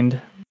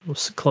behind,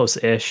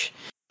 close-ish.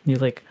 You're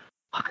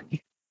what?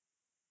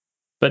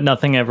 But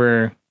nothing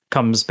ever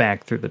comes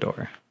back through the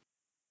door.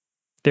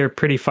 They're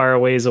pretty far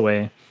ways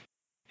away,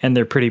 and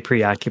they're pretty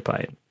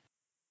preoccupied.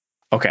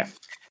 Okay,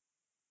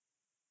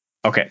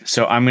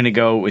 so I'm going to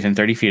go within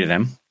 30 feet of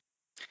them,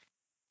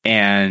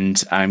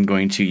 and I'm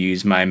going to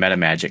use my meta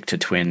magic to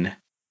twin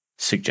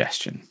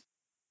suggestion.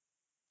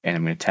 And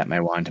I'm going to tap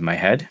my wand to my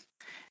head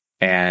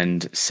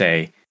and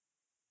say,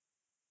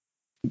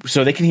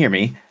 so they can hear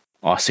me,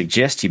 I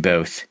suggest you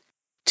both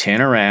turn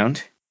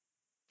around,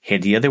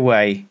 head the other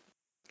way,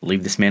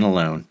 leave this man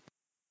alone,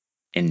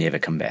 and never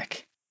come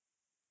back.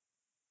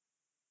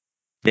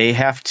 They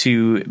have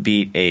to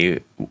beat a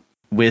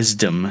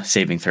wisdom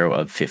saving throw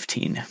of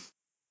 15.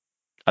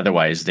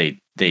 Otherwise, they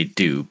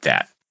do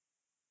that.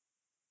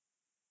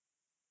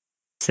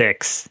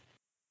 6.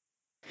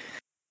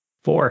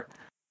 4.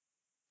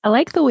 I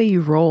like the way you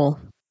roll.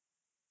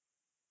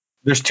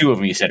 There's 2 of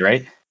them, you said,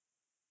 right?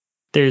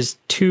 There's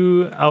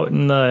 2 out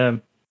in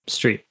the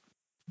street.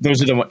 Those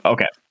are the one.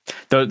 Okay,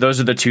 those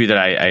are the 2 that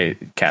I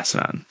cast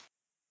it on.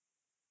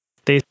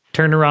 They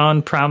turn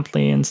around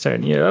promptly and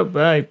start.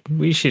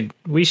 We should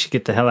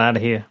get the hell out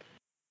of here.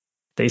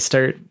 They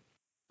start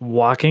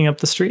walking up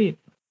the street.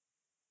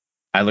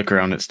 I look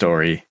around at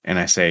Story and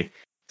I say,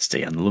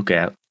 "Stay on the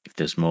lookout. If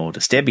there's more to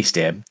stabby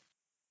stab,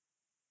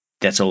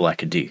 that's all I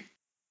could do."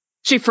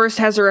 She first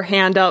has her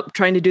hand up,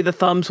 trying to do the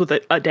thumbs with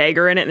a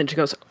dagger in it, and then she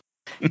goes.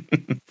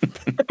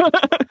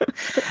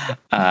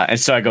 And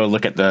so I go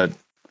look at the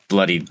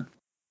bloody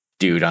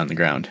dude on the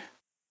ground.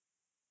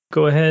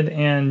 Go ahead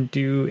and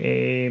do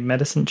a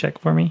medicine check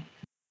for me.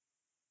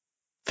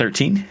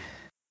 13.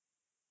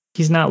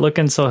 He's not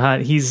looking so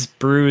hot. He's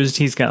bruised.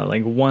 He's got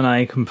like one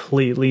eye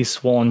completely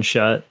swollen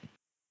shut.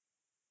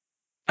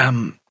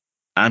 I'm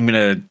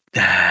gonna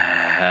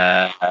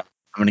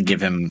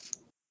give him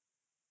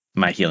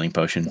my healing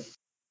potion.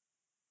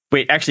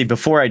 Wait, actually,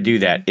 before I do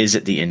that, is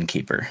it the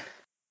innkeeper?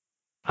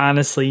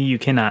 Honestly, you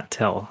cannot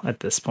tell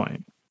at this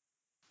point.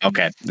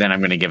 Okay, then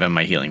I'm gonna give him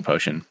my healing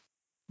potion.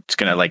 It's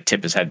gonna like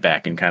tip his head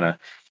back and kind of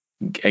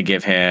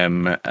give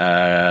him.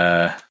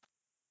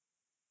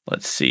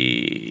 Let's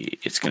see.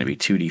 It's gonna be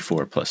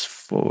 2d4 plus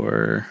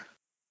 4.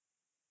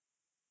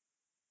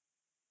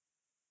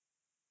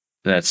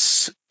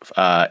 That's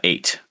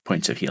 8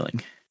 points of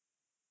healing.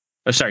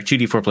 Oh, sorry,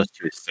 2d4 plus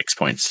 2 is 6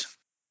 points.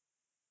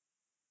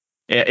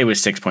 It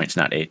was 6 points,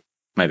 not 8.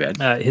 My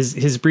bad.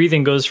 His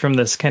breathing goes from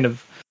this kind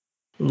of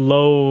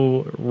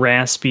low,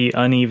 raspy,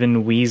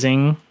 uneven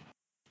wheezing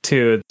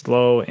to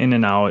low in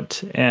and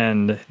out,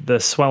 and the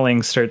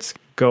swelling starts to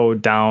go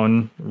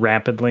down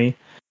rapidly.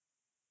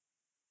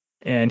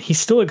 And he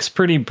still looks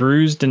pretty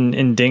bruised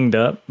and dinged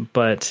up,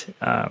 but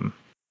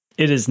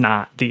it is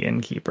not the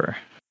innkeeper.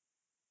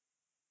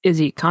 Is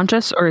he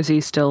conscious or is he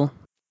still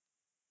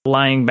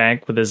lying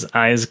back with his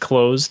eyes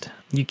closed?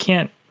 You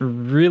can't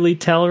really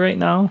tell right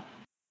now.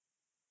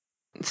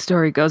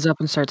 Story goes up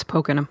and starts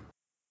poking him.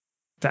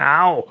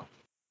 Ow!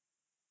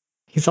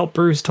 He's all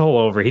bruised all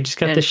over. He just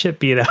got the shit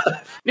beat out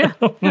of him.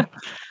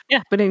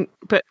 Yeah.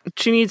 But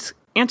she needs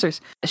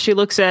answers. She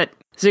looks at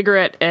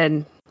Ziggurat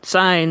and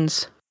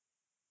signs.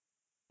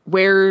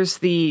 Where's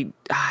the...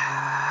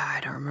 I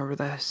don't remember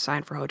the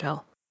sign for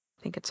hotel.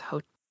 I think it's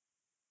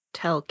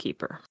hotel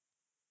keeper.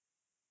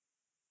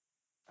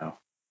 Oh.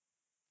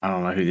 I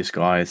don't know who this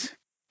guy is.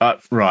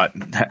 Right.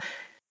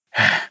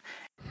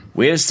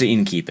 Where's the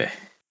innkeeper?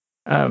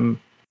 I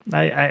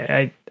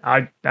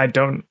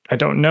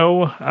don't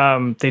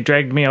know. They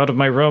dragged me out of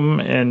my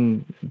room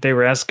and they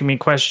were asking me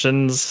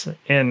questions,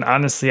 and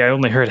honestly I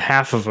only heard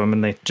half of them,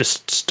 and they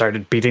just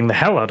started beating the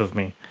hell out of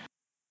me.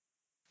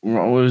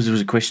 What was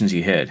the questions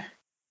you had?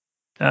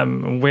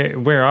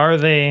 Where are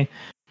they?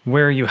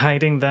 Where are you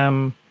hiding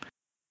them?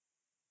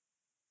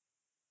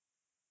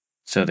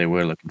 So they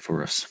were looking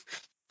for us.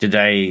 Did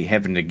they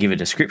happen to give a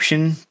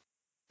description?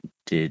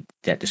 Did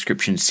that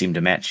description seem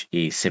to match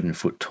a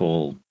 7-foot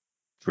tall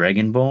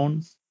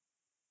dragonborn?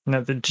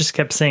 No, they just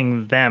kept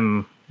saying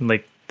them,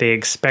 like they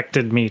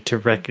expected me to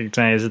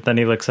recognize it. Then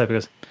he looks up and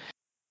goes,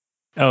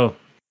 "Oh,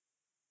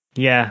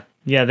 yeah,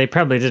 they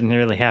probably didn't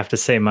really have to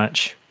say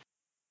much."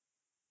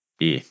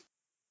 Yeah.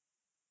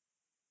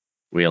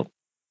 Well,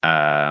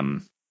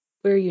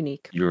 we're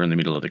unique. You're in the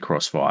middle of the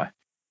crossfire.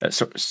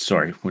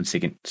 Sorry, 1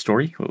 second.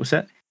 Story? What was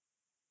that?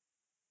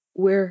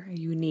 We're a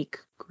unique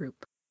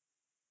group.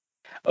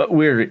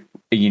 We're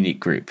a unique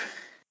group.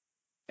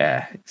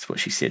 That's what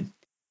she said.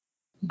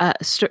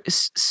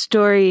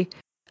 Story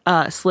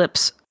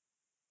slips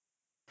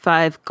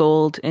 5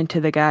 gold into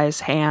the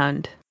guy's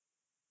hand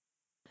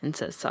and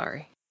says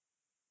sorry.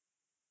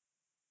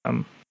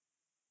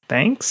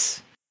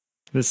 Thanks.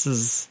 This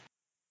is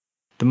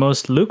the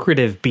most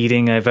lucrative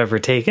beating I've ever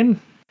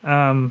taken.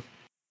 Well,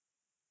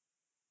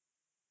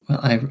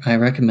 I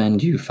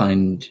recommend you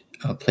find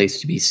a place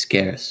to be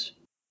scarce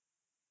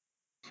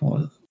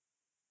for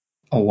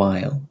a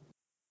while.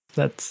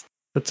 That's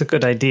a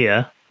good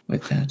idea.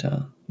 With that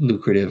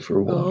lucrative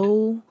reward.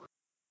 Go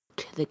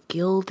to the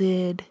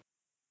Gilded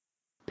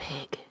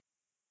Pig.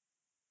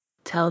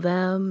 Tell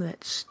them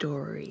that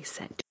Story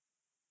sent you.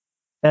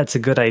 That's a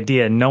good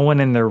idea. No one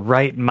in their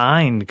right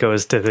mind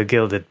goes to the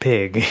Gilded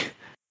Pig.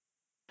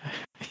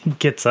 He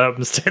gets up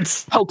and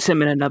starts... Pokes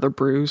him in another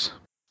bruise.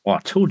 Well, I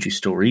told you,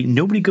 Story.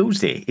 Nobody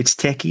goes there. It's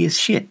tacky as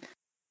shit.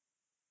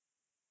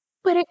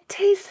 But it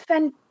tastes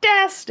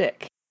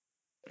fantastic.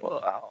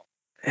 Well,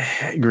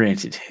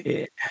 granted.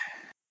 Yeah.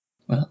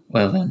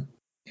 Well then,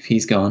 if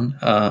he's gone,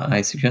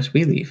 I suggest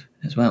we leave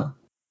as well.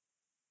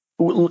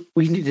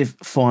 We need to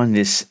find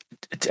this.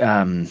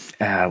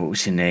 What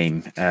was her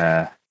name?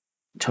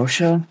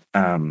 Tosha.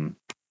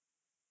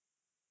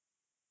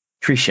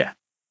 Trisha.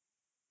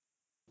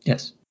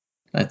 Yes,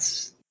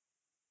 let's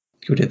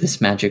go to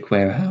this magic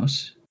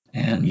warehouse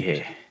and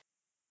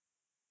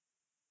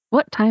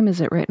What time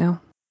is it right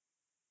now?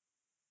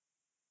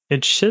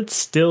 It should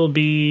still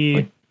be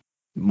like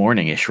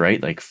morning-ish,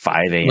 right? Like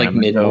 5 a.m. like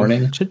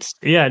mid-morning.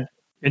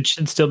 It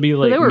should still be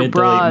like they were mid to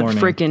late broad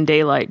morning. freaking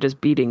daylight just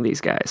beating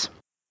these guys.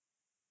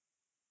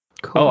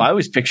 Cool. Oh, I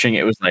was picturing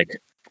it was like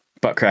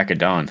butt crack of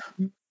dawn.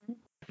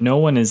 No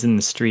one is in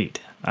the street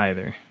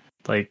either.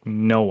 Like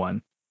no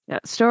one. Yeah,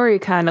 Story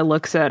kind of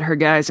looks at her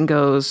guys and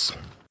goes,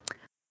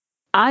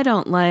 I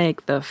don't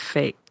like the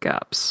fake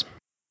cops.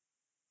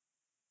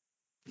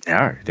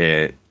 No,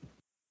 they're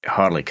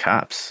hardly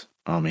cops.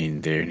 I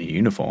mean, they're in a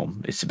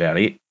uniform. It's about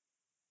it.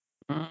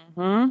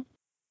 Mm-hmm.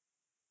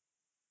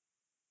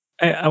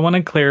 I want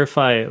to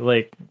clarify,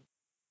 like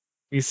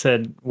we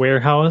said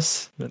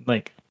warehouse, but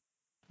like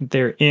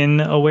they're in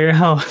a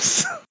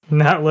warehouse.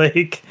 not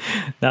like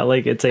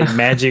it's a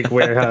magic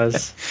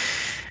warehouse.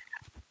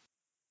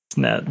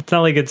 It's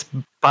not like it's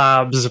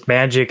Bob's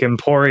Magic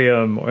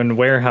Emporium and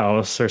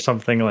Warehouse or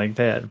something like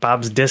that.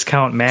 Bob's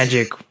Discount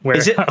Magic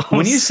Warehouse. Is it,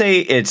 when you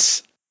say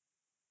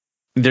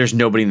there's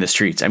nobody in the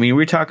streets, I mean,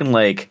 we're talking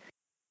like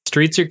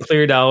streets are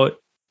cleared out,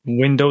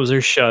 windows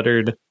are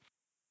shuttered.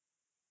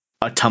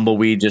 A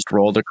tumbleweed just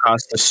rolled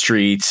across the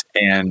street,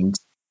 and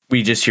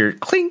we just hear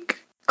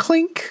clink,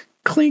 clink,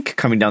 clink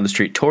coming down the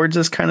street towards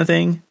us, kind of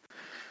thing.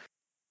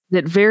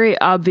 That very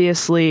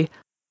obviously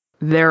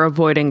they're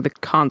avoiding the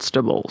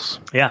constables.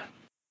 Yeah.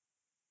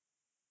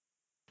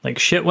 Like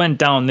shit went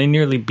down. They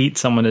nearly beat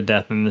someone to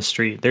death in the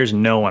street. There's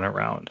no one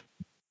around.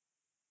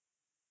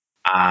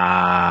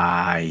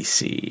 I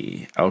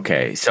see.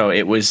 Okay. So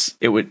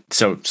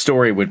so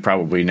Story would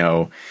probably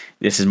know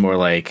this is more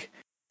like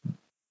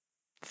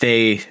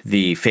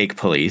the fake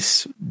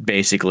police,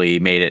 basically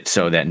made it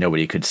so that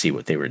nobody could see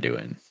what they were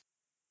doing.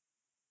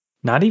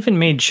 Not even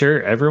made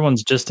sure.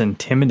 Everyone's just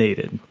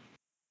intimidated.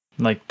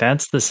 Like,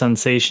 that's the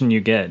sensation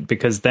you get.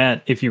 Because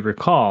that, if you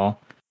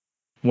recall,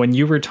 when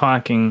you were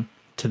talking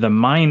to the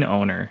mine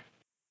owner,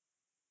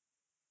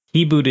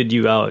 he booted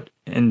you out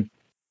and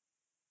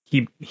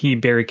he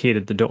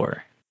barricaded the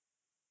door.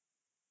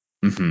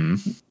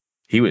 Mm-hmm.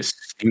 He was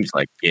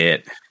like,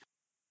 "Get."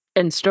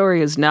 And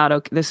Story is not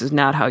okay. This is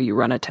not how you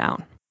run a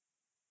town.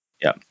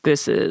 Yeah.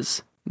 This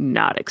is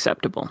not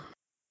acceptable.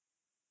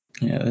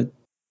 Yeah,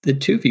 the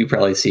two of you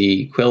probably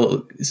see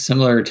Quill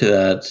similar to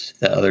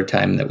that other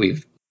time that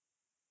we've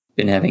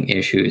been having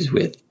issues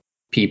with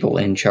people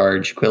in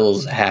charge.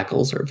 Quill's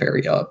hackles are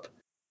very up.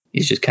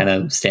 He's just kind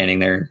of standing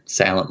there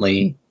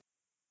silently,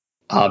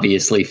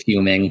 obviously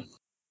fuming.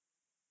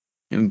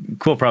 And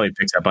Quill probably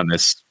picks up on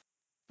this,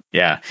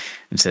 yeah,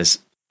 and says,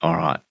 "All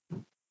right,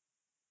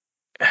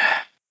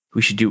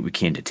 we should do what we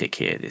can to take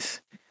care of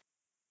this.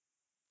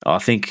 I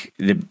think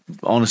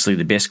honestly,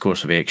 the best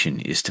course of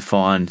action is to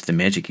find the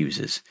magic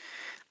users.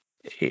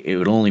 It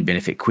would only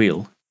benefit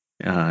Quill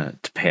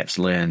to perhaps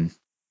learn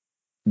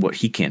what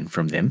he can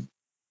from them.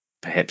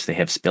 Perhaps they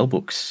have spell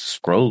books,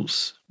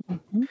 scrolls.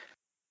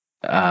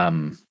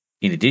 Mm-hmm.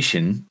 In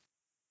addition,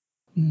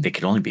 they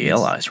could only be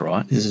allies,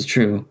 right? This is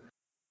true,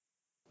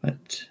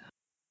 but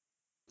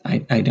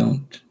I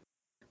don't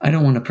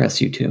want to press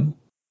you too.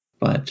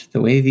 But the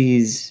way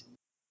these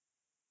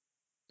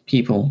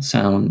people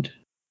sound,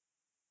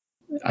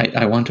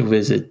 I want to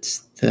visit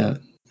the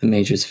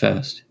mages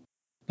first.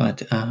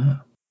 But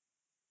I'm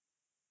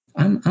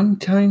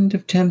kind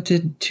of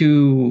tempted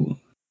to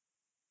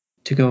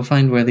go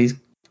find where these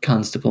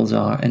constables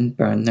are and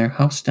burn their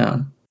house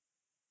down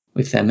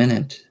with them in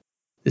it.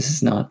 This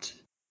is not...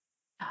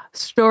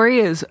 Story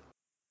is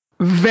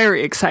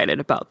very excited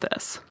about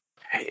this.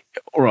 Hey,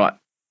 all right.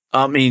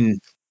 I mean,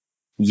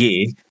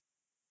 yeah.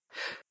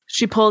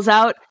 She pulls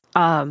out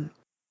Flint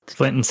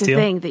and the steel.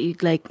 thing that you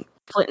like,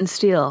 flint and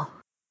steel.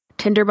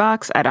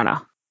 Tinderbox? I don't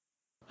know.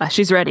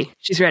 She's ready.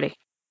 She's ready.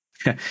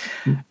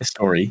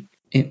 Story.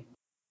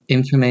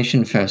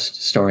 Information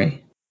first,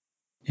 Story.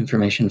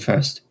 Information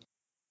first.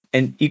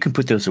 And you can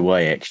put those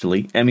away,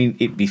 actually. I mean,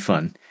 it'd be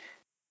fun.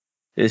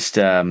 Just,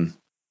 I've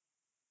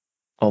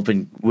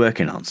been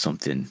working on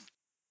something.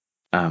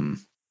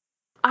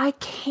 I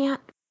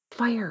can't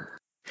fire.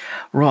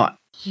 Right.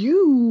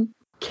 You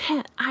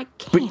can't. I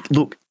can't. But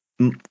look,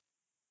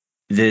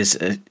 there's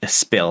a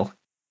spell,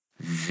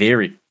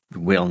 very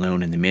well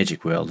known in the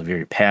magic world, a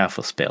very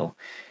powerful spell.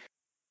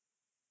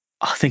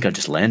 I think I'll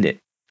just land it.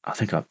 I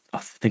think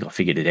I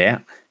figured it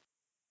out.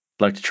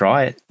 Like to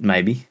try it,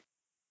 maybe.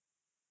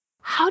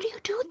 How do you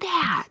do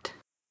that?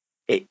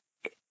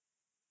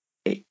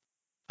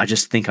 I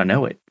just think I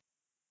know it.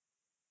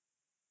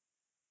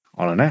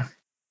 I don't know.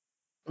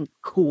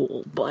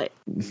 Cool, but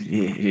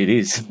Yeah, it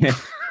is.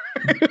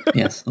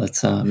 Yes,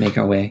 let's make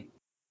our way.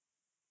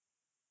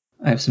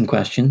 I have some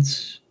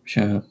questions.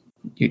 Sure,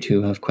 you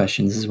two have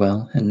questions as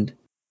well. And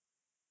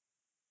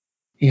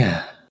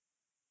yeah,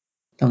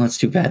 then let's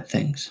do bad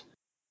things.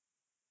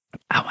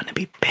 I want to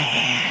be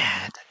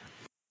bad.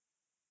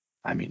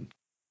 I mean,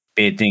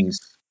 bad things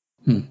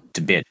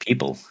to bad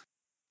people.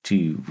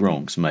 Two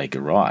wrongs make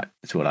a right.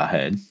 That's what I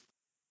heard.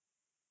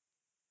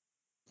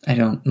 I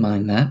don't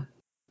mind that.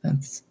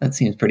 That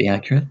seems pretty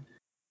accurate.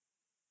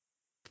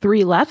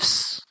 3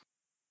 lefts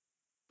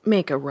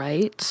make a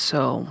right,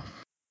 so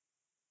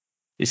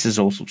This is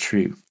also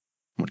true.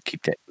 I'm going to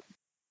keep that.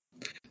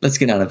 Let's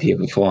get out of here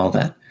before all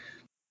that.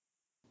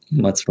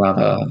 Let's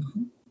Rava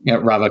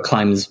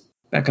climbs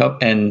back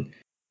up, and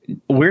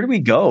Where do we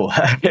go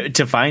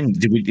to find?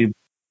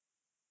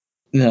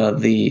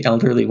 the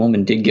elderly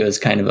woman did give us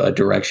kind of a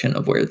direction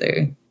of where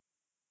the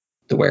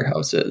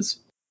warehouse is.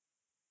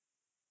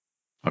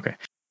 Okay.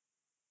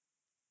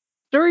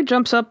 Story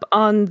jumps up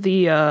on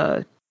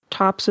the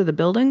tops of the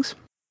buildings.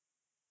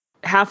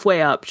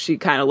 Halfway up, she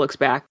kind of looks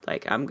back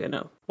like, I'm going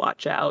to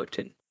watch out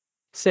and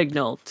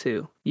signal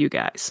to you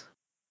guys.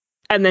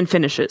 And then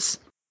finishes.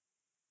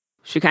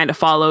 She kind of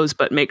follows,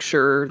 but makes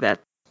sure that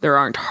there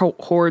aren't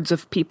hordes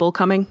of people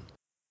coming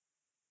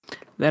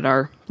that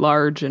are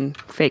large and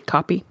fake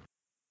copy.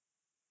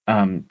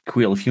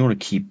 Quill, if you want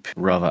to keep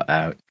Rava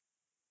out,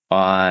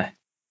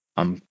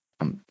 I'm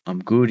I'm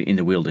good in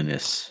the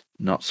wilderness,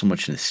 not so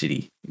much in the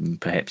city.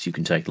 Perhaps you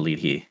can take the lead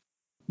here.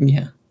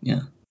 Yeah.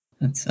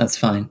 That's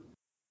fine.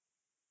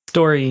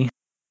 Story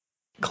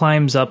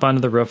climbs up onto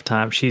the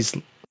rooftop. She's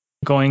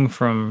going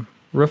from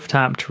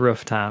rooftop to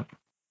rooftop.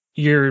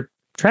 Your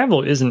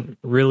travel isn't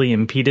really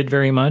impeded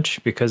very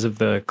much because of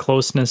the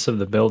closeness of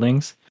the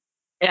buildings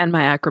And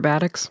my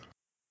acrobatics.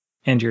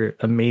 and your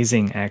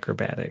amazing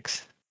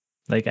acrobatics.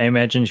 Like, I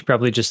imagine she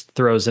probably just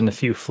throws in a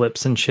few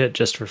flips and shit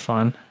just for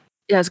fun.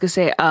 Yeah, I was gonna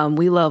say,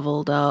 we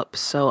leveled up,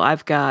 so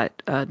I've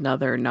got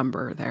another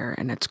number there,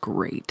 and it's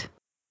great.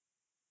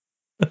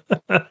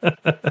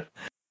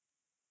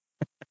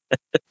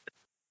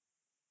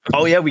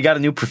 Oh yeah, we got a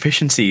new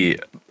proficiency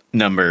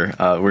number.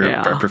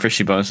 Our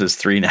proficiency bonus is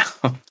 3 now.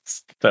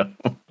 So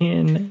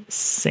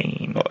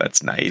Insane. oh,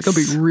 that's nice. It's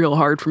gonna be real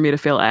hard for me to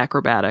fail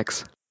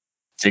acrobatics.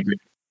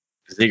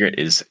 Ziggurat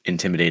is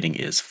intimidating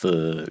as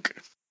fuck.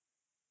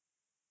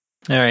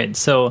 All right,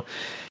 so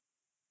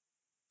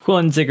Quill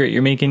and Ziggurat,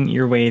 you're making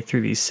your way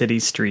through these city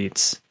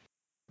streets.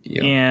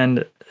 Yep.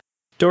 And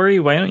Dory,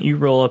 why don't you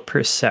roll a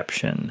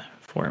perception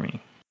for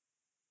me?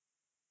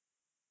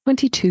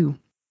 22.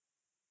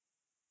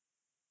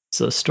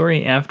 So,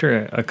 Story,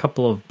 after a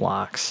couple of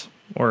blocks,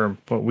 or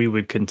what we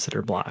would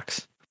consider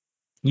blocks,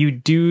 you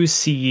do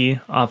see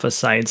off a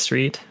side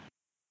street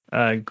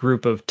a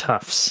group of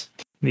toughs.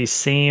 These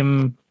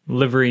same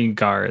livery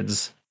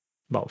guards,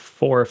 about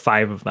 4 or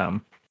 5 of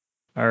them,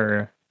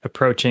 are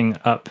approaching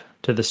up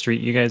to the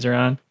street you guys are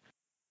on.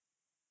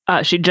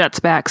 She jets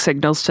back,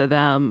 signals to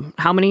them.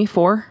 How many?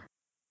 4?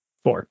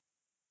 4.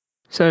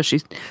 So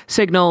she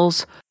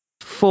signals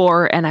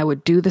 4, and I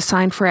would do the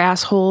sign for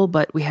asshole,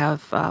 but we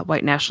have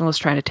white nationalists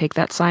trying to take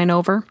that sign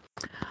over.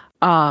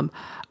 And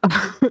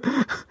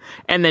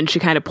then she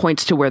kind of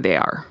points to where they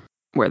are,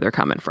 where they're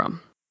coming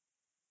from.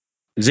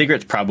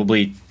 Ziggurat's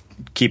probably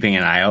keeping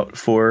an eye out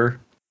for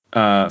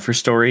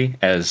Story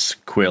as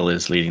Quill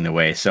is leading the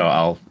way. So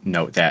I'll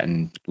note that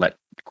and let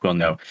Quill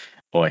know.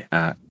 Boy,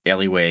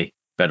 alleyway,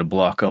 better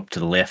block up to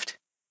the left.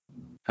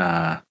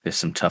 There's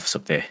some toughs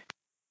up there.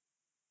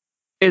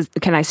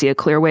 Can I see a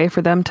clear way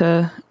for them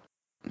to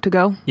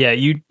go? Yeah,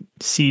 you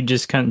see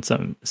just kind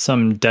of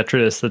some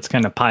detritus that's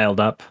kind of piled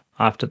up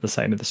off to the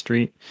side of the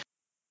street.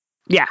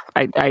 Yeah,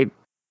 I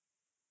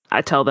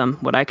tell them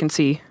what I can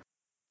see.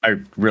 I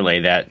relay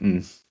that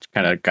and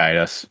kind of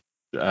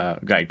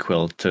guide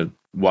Quill to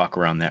walk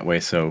around that way,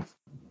 so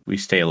we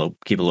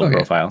keep a low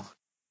profile.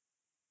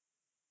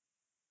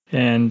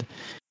 And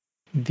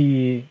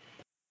the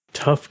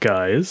tough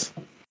guys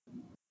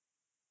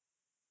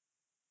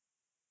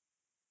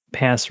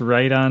pass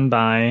right on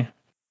by.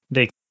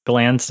 They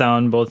glance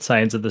down both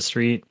sides of the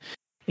street,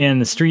 and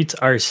the streets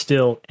are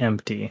still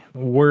empty.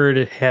 Word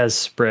has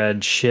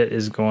spread, shit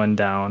is going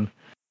down.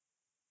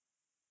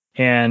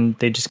 And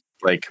they just...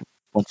 Like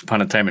once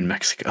upon a time in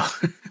Mexico.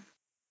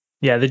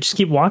 Yeah, they just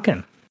keep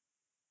walking.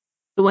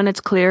 When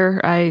it's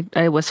clear,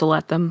 I whistle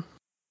at them.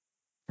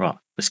 Right,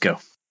 let's go.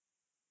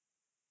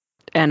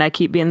 And I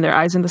keep being their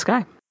eyes in the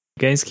sky.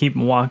 You guys keep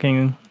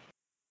walking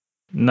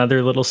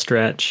another little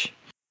stretch.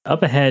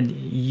 Up ahead,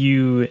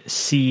 you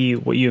see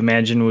what you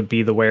imagine would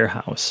be the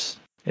warehouse.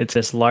 It's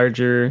this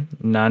larger,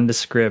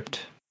 nondescript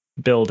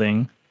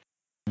building,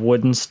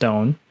 wood and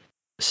stone.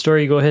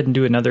 Story, go ahead and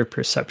do another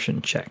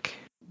perception check.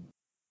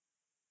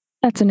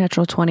 That's a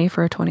natural 20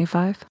 for a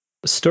 25.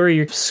 Story,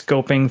 you're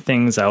scoping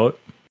things out,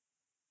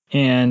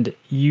 and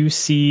you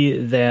see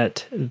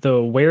that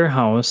the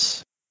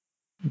warehouse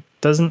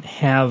doesn't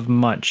have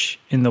much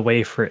in the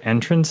way for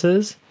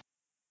entrances,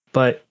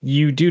 but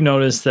you do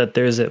notice that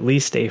there's at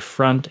least a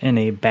front and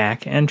a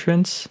back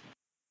entrance,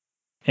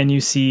 and you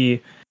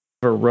see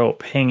a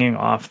rope hanging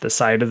off the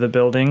side of the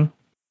building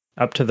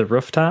up to the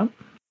rooftop,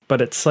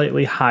 but it's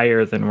slightly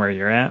higher than where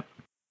you're at.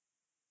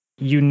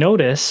 You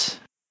notice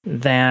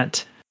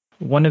that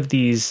one of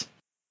these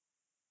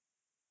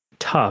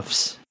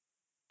toughs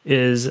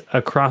is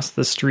across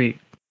the street,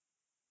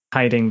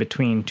 hiding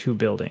between 2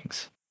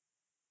 buildings,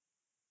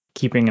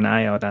 keeping an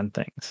eye out on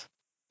things.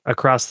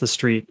 Across the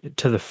street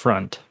to the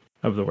front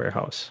of the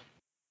warehouse.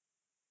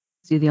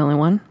 Is he the only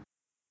one?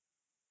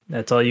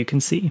 That's all you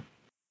can see.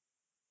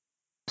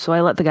 So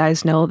I let the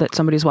guys know that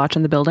somebody's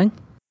watching the building.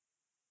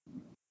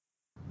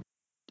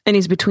 And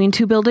he's between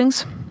 2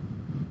 buildings?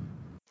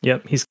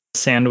 Yep, he's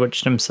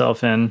sandwiched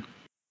himself in.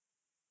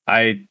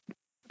 I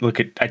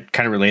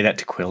kind of relay that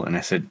to Quill, and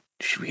I said,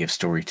 should we have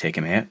Story take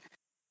him out?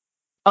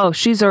 Oh,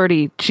 she's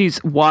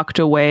walked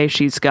away.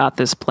 She's got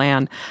this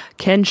plan.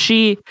 Can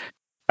she...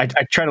 I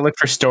try to look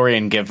for Story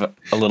and give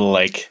a little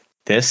like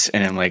this,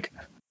 and I'm like,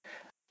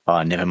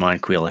 oh, never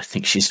mind, Quill. I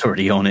think she's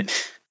already on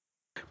it.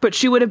 But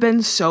she would have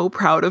been so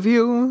proud of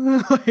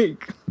you.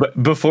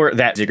 But before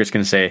that, Ziggurat's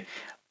going to say,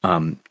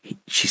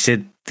 she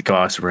said the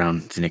guys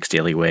around the next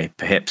alleyway.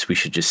 Perhaps we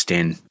should just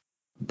stand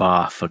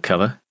bar for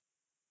cover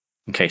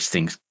in case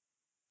things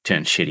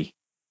turn shitty.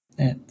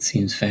 That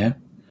seems fair.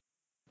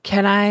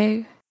 Can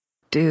I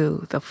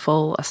do the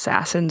full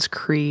Assassin's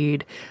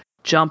Creed,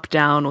 jump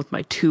down with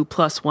my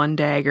 2+1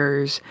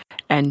 daggers,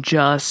 and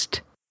just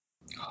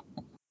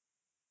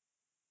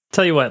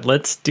Tell you what,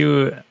 let's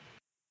do,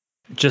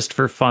 just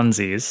for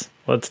funsies,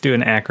 let's do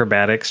an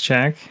acrobatics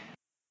check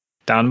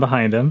down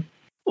behind him.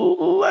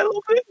 Oh, I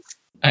love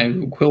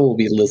it. Quill will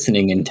be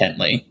listening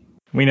intently.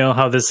 We know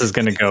how this is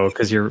going to go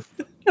because your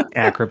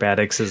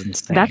acrobatics is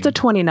insane. That's a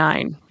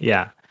 29.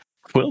 Yeah.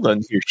 Quill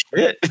doesn't hear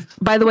shit.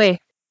 By the way,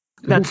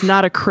 that's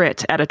not a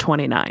crit at a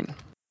 29.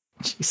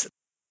 Jesus.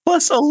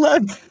 Plus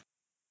 11.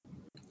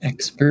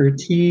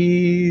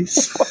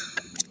 Expertise.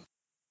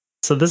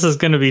 So this is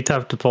going to be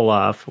tough to pull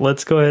off.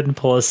 Let's go ahead and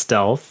pull a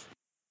stealth.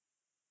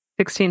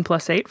 16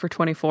 plus 8 for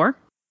 24.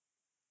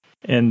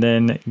 And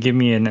then give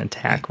me an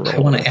attack roll. I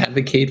want to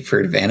advocate for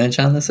advantage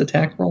on this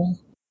attack roll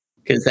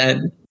because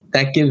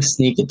that gives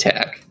sneak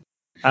attack.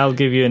 I'll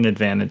give you an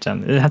advantage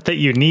on it. Not that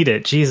you need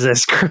it.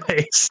 Jesus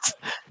Christ.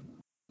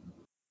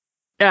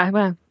 Yeah,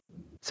 well,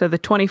 so the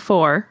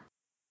 24.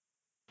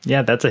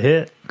 Yeah, that's a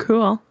hit.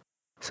 Cool.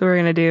 So we're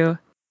going to do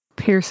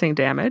piercing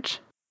damage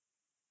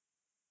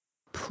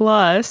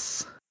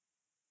plus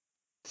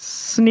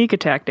sneak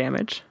attack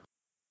damage.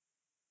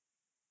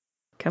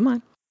 Come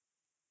on.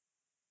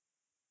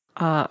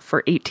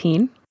 For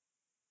 18.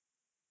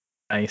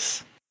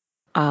 Nice.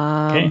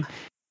 Okay.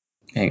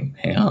 Hang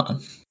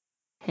on.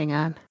 Hang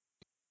on.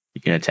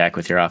 You can attack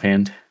with your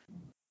offhand.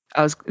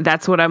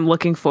 That's what I'm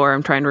looking for.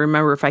 I'm trying to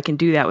remember if I can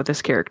do that with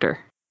this character.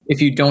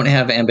 If you don't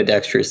have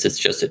ambidextrous, it's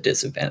just a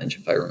disadvantage,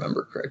 if I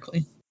remember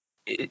correctly.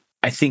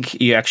 I think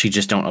you actually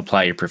just don't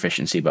apply your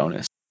proficiency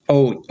bonus.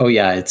 Oh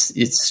yeah, it's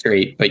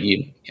straight, but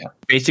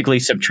Basically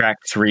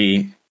subtract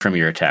 3 from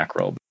your attack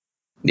roll.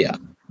 Yeah.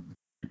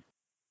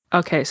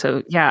 Okay,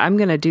 so yeah, I'm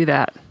going to do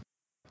that.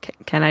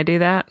 Can I do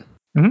that?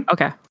 Mm-hmm.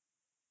 Okay.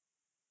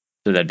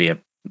 So that'd be a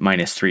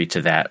 -3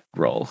 to that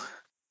roll.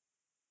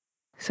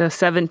 So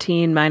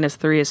 17 minus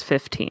 3 is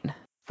 15.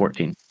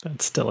 14.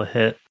 That's still a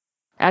hit.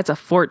 That's a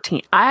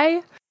 14.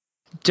 I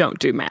don't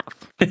do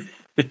math.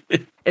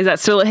 Is that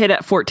still a hit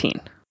at 14?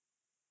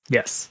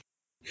 Yes.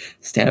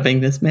 Stabbing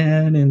this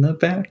man in the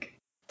back.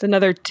 It's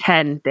another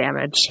 10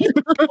 damage.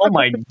 Oh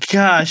my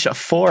gosh, a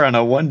 4 on a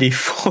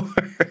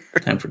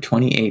 1d4. Time for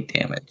 28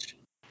 damage.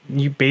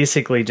 You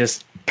basically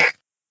just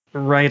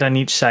right on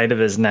each side of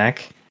his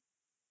neck.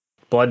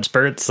 Blood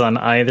spurts on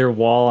either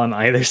wall on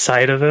either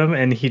side of him,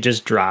 and he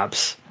just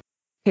drops.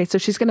 Okay, so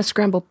she's going to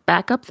scramble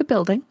back up the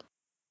building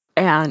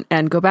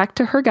and go back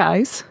to her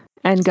guys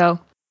and go,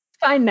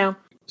 fine now.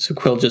 So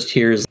Quill just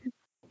hears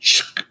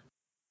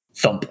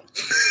thump.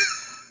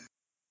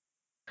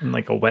 And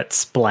like a wet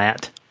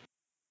splat.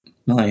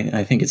 Well,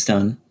 I think it's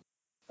done.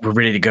 We're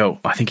ready to go.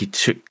 I think you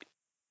took...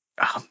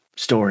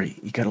 Story,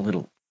 you got a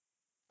little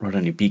right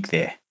on your beak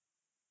there.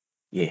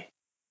 Yeah,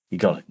 you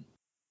got it.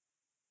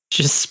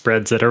 Just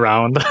spreads it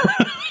around.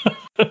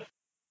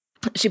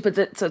 She puts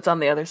it so it's on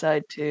the other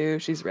side too.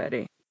 She's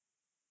ready.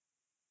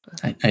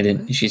 I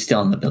didn't. She's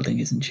still in the building,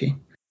 isn't she?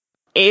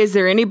 Is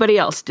there anybody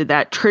else? Did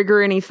that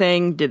trigger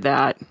anything? Did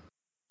that...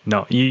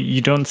 No,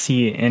 you don't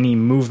see any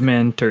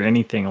movement or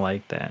anything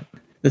like that.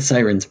 The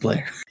sirens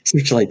blare.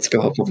 Searchlights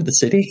go up over the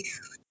city.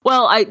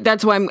 Well,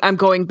 that's why I'm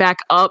going back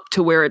up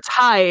to where it's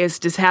high, is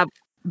to have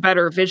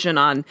better vision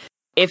on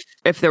if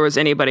there was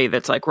anybody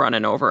that's like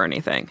running over or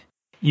anything.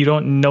 You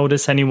don't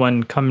notice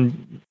anyone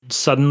come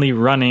suddenly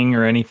running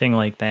or anything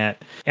like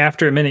that.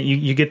 After a minute,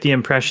 you get the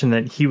impression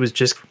that he was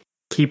just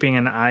keeping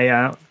an eye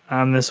out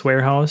on this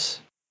warehouse.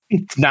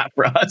 It's not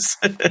for us.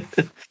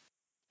 It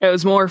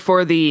was more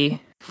for the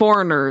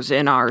foreigners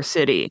in our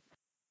city,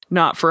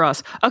 not for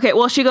us. Okay,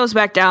 well, she goes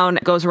back down,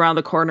 goes around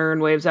the corner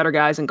and waves at her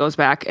guys and goes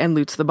back and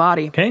loots the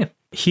body. Okay.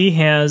 He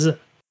has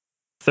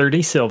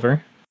 30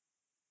 silver,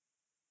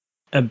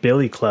 a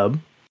billy club,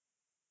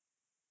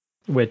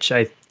 which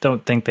I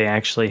don't think they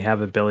actually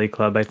have a billy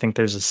club. I think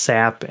there's a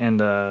sap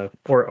and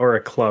or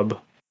a club.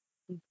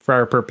 For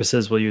our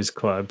purposes, we'll use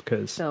club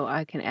because So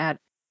I can add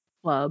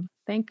club.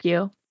 Thank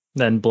you.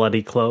 then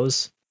bloody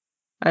clothes.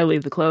 I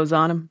leave the clothes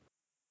on him.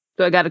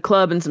 So I got a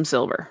club and some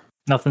silver.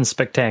 Nothing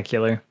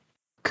spectacular.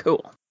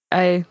 Cool.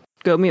 I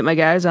go meet my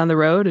guys on the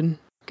road and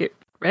get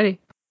ready.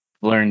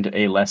 Learned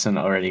a lesson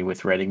already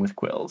with writing with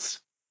quills.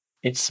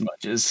 It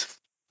smudges.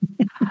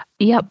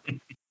 Yep.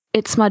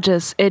 It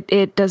smudges.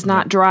 It does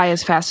not dry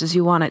as fast as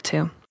you want it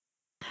to.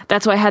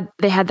 That's why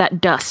they had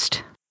that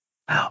dust.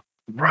 Oh,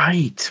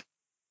 right.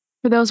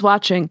 For those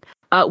watching,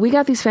 we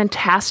got these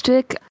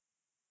fantastic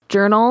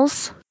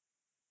journals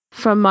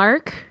from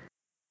Mark.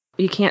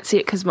 You can't see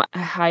it because I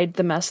hide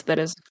the mess that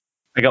is.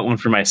 I got one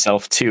for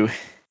myself too.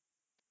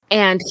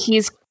 And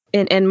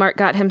and Mark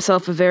got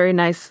himself a very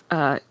nice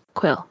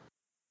quill.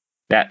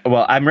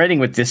 Well, I'm writing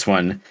with this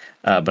one,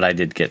 but I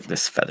did get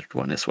this feathered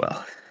one as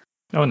well.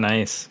 Oh,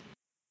 nice.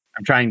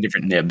 I'm trying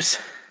different nibs.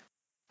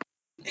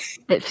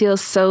 It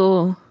feels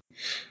so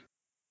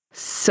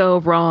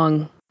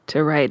wrong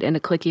to write in a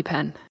clicky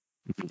pen.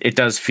 It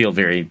does feel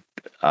very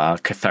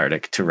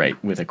cathartic to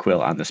write with a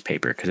quill on this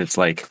paper because it's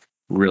like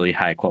really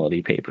high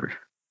quality paper.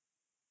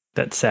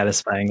 That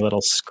satisfying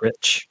little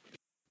scritch.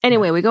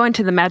 Anyway, we go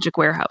into the magic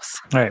warehouse.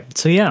 All right.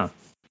 So yeah.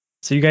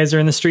 So you guys are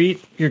in the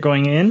street. You're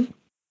going in.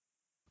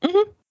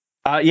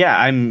 Mm-hmm. Yeah,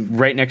 I'm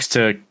right next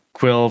to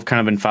Quill kind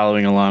of been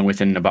following along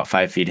within about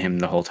 5 feet of him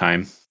the whole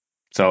time.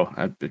 So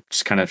I'm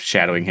just kind of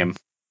shadowing him.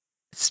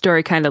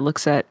 Story kind of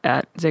looks at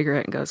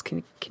Ziggurat and goes,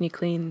 Can you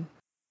clean?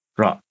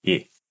 Right, yeah.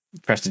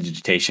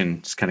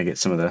 Prestidigitation, just kind of get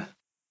some of the...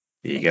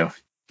 There you go.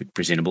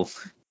 Presentable.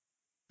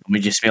 We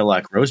just smell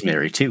like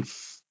rosemary, too.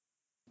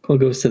 Quill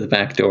goes to the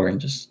back door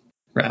and just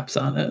raps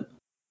on it.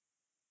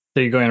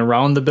 So you're going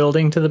around the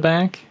building to the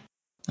back?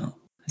 Oh,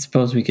 I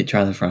suppose we could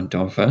try the front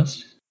door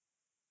first.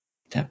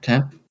 Tap,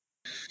 tap.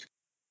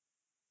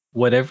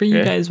 Whatever you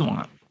Yeah. guys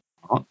want.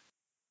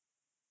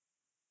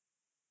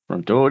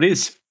 Front door it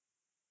is.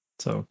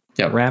 So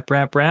Yep. rap.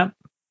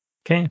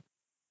 Okay.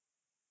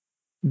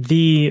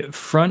 The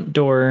front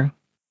door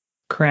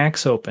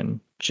cracks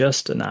open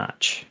just a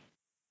notch.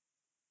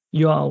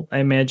 You all, I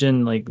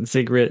imagine, like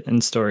Ziggurat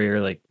and Story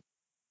are like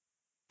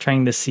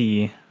trying to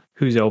see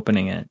who's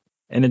opening it,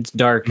 and it's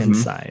dark Mhm.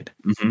 inside.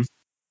 Mm-hmm.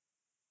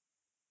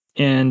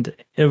 And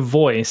a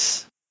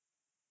voice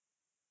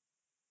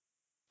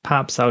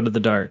pops out of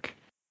the dark.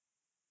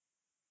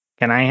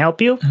 Can I help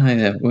you? Hi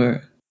there.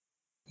 We're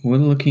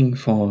looking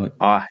for...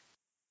 Ah,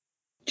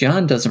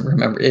 John doesn't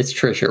remember. It's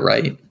Trisha,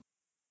 right?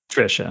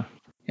 Trisha.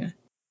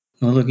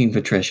 We're looking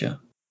for Trisha.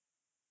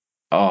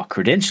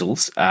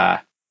 credentials.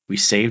 We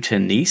saved her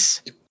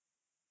niece,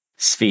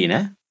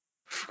 Sphena,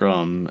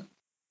 from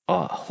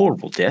a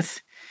horrible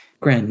death.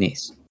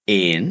 Grandniece.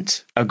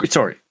 And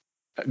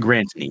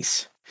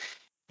grandniece,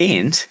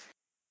 and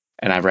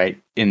I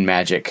write in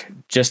magic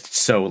just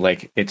so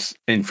like it's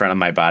in front of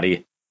my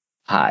body,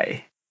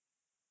 high,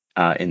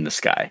 in the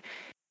sky.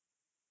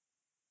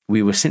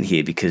 We were sent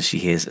here because she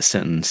has a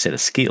certain set of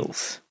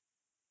skills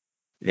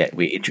that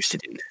we're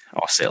interested in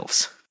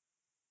ourselves.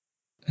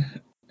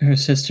 Her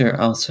sister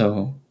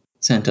also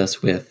sent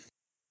us with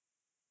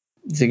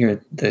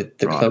Ziggurat, the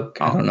cloak.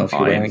 I don't know if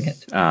you're wearing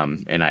it.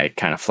 And I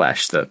kind of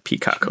flash the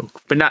peacock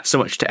oak, but not so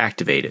much to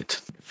activate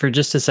it. For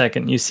just a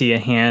second, you see a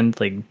hand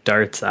like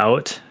darts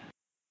out,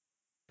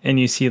 and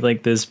you see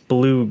like this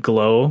blue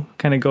glow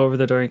kind of go over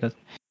the door. He goes,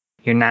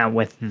 "You're not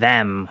with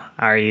them,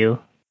 are you?"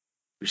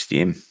 Who's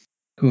them?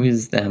 Who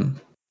is them?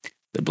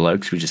 The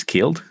blokes we just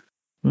killed?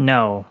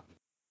 No.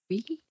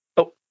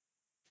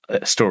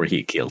 Story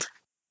he killed.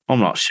 I'm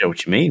not sure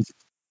what you mean.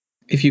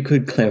 If you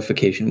could,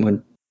 clarification.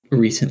 We're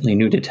recently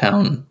new to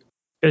town.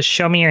 Just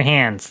show me your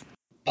hands.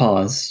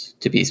 Pause,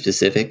 to be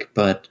specific,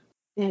 but...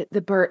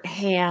 The burnt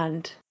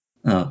hand.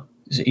 Oh,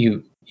 so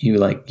you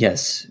like,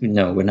 yes,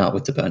 no, we're not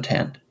with the burnt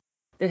hand.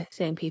 The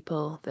same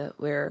people that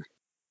we're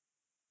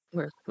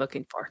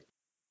looking for.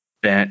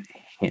 That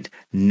hint.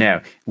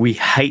 No, we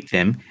hate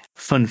them.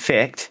 Fun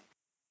fact,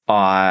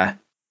 I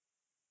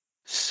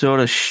sort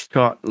of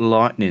shot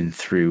lightning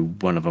through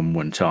one of them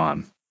one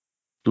time.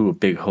 Blew a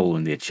big hole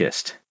in their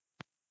chest.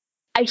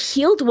 I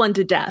healed one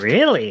to death.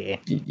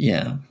 Really?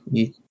 Yeah.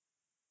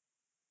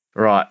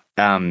 Right.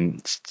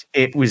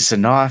 It was a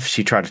knife.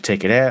 She tried to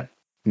take it out,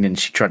 and then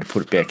she tried to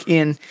put it back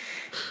in.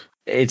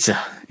 It's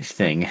a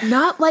thing.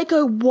 Not like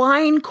a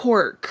wine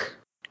cork.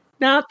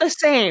 Not the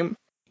same.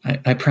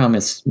 I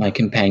promise my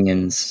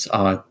companions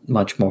are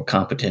much more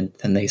competent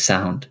than they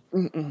sound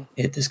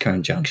at this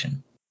current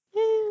junction.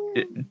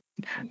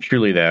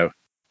 Truly, though,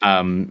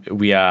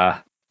 we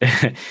are,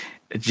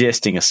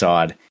 jesting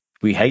aside,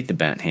 we hate the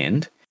burnt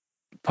hand.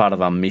 Part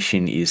of our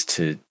mission is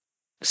to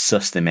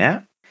suss them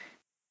out,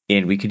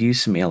 and we could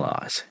use some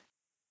allies.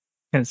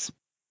 It's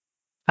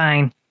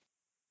fine.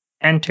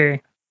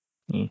 Enter.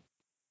 He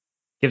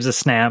gives a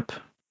snap,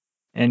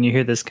 and you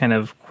hear this kind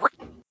of,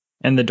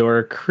 and the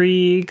door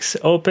creaks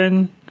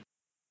open,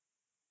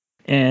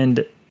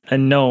 and a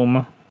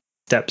gnome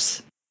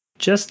steps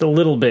just a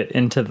little bit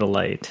into the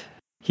light.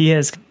 He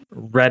has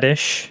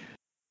reddish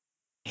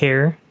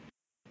hair,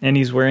 and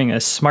he's wearing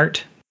a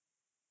smart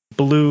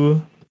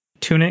blue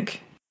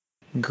tunic,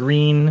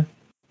 green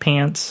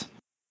pants,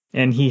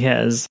 and he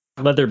has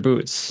leather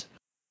boots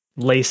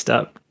laced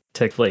up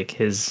to like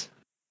his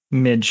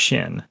mid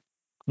shin.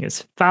 He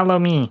goes, "Follow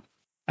me."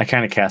 I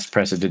kind of cast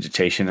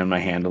Prestidigitation in my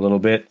hand a little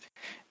bit,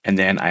 and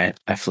then I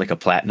flick a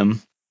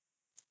platinum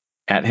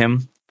at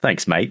him.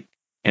 Thanks, mate.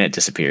 And it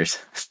disappears.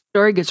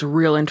 Story gets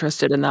real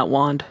interested in that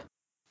wand.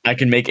 I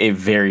can make a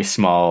very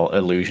small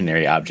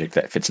illusionary object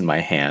that fits in my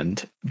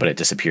hand, but it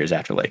disappears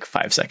after like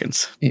 5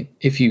 seconds.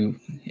 If you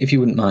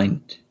wouldn't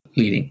mind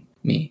leading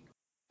me.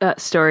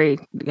 Story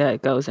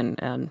goes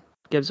and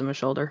gives him a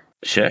shoulder.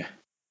 Sure.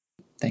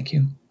 Thank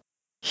you.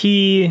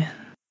 He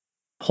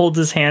holds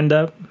his hand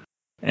up,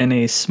 and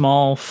a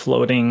small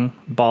floating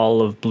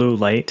ball of blue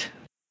light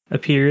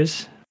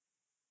appears,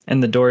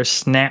 and the door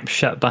snaps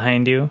shut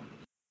behind you,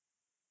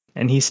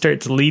 and he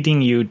starts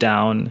leading you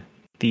down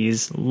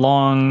these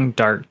long,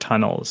 dark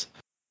tunnels.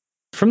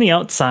 From the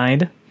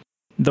outside,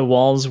 the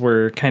walls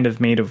were kind of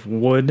made of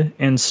wood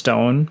and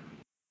stone,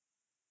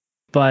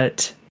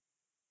 but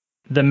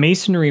the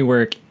masonry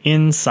work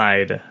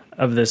inside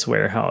of this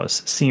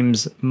warehouse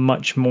seems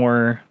much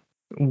more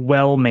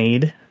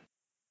well-made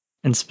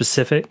and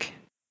specific.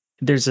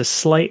 There's a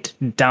slight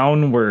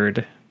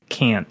downward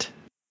cant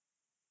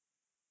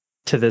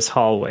to this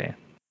hallway.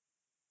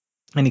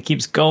 And it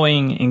keeps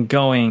going and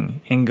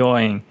going and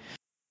going.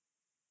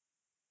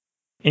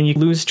 And you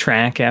lose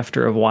track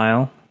after a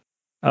while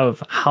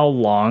of how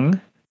long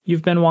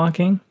you've been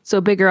walking.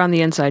 So bigger on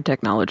the inside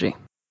technology.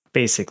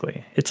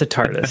 Basically, it's a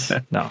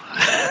TARDIS. No.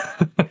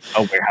 A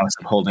warehouse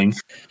of holding.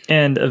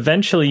 And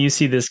eventually you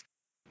see this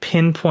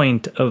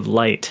pinpoint of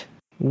light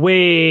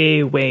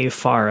way, way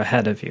far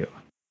ahead of you.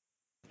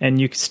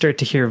 And you start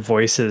to hear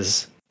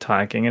voices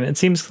talking. And it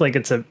seems like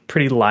it's a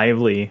pretty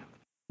lively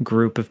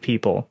group of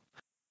people.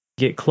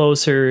 You get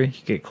closer,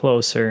 you get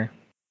closer.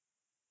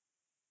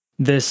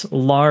 This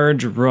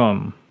large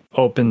room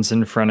opens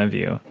in front of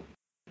you.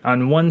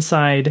 On one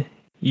side,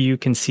 you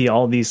can see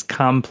all these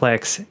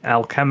complex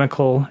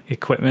alchemical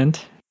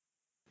equipment.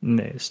 And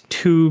there's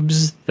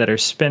tubes that are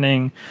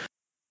spinning,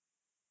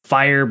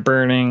 fire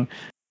burning,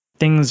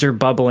 things are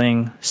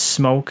bubbling,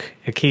 smoke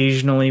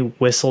occasionally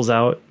whistles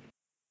out.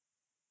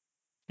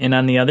 And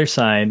on the other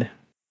side,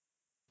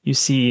 you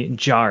see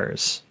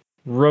jars,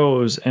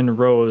 rows and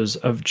rows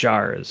of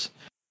jars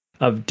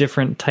of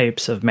different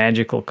types of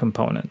magical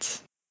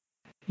components.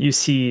 You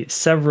see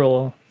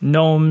several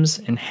gnomes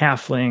and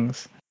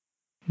halflings.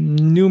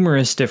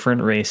 Numerous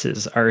different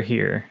races are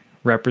here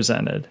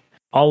represented.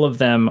 All of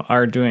them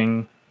are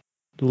doing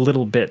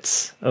little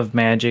bits of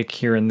magic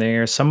here and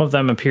there. Some of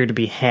them appear to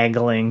be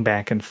haggling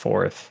back and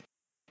forth.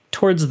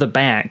 Towards the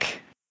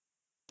back,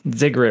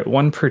 Ziggurat,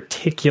 one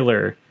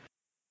particular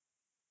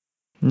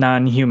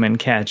non-human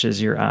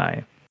catches your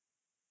eye.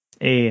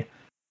 A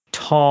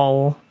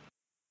tall,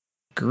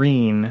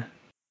 green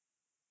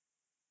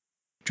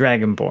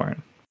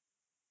dragonborn.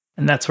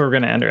 And that's where we're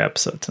going to end our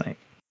episode tonight.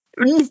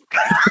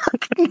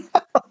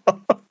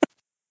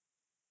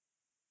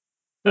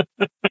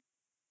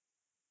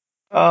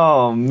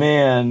 Oh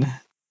man.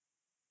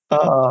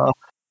 Oh,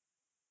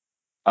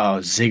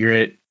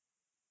 Ziggurat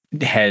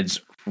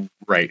heads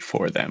right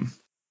for them.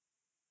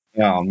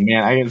 Oh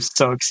man, I am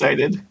so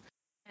excited.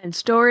 And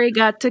Story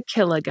got to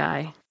kill a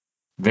guy.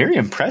 Very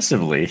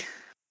impressively.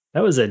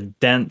 That was a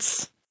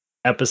dense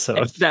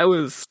episode. That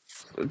was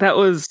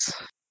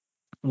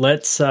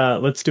Let's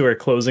do our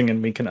closing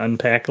and we can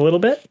unpack a little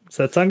bit. Does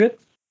that sound good?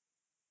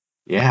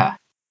 Yeah.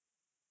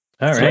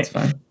 All So right. that's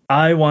fine.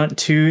 I want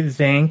to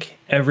thank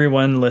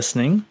everyone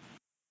listening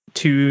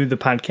to the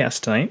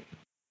podcast tonight.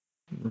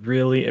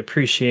 Really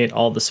appreciate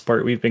all the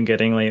support we've been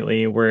getting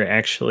lately. We're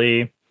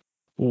actually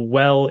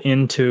well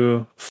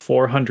into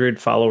 400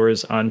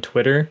 followers on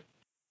Twitter.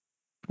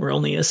 We're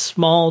only a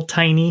small,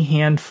 tiny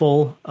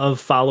handful of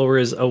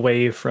followers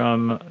away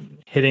from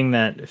hitting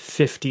that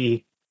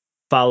 50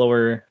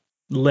 follower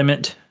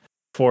limit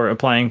for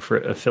applying for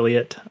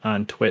affiliate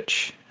on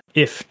Twitch.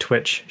 If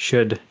Twitch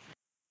should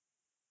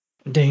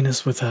deign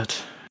us with that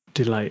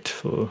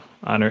delightful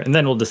honor. And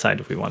then we'll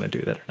decide if we want to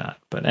do that or not.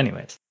 But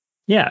anyways,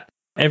 yeah,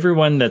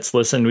 everyone that's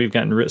listened, we've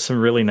gotten some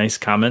really nice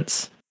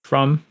comments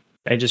from.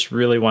 I just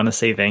really want to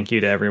say thank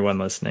you to everyone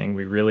listening.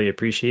 We really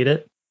appreciate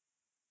it.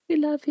 we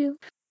love you.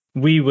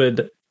 We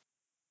would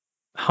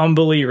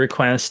humbly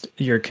request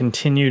your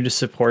continued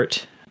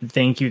support.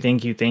 Thank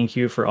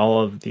you for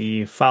all of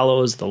the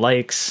follows, the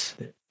likes.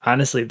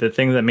 Honestly, the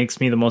thing that makes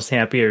me the most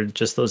happy are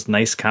just those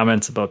nice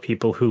comments about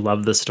people who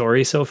love the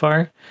story so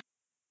far.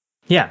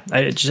 Yeah,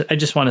 I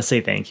just want to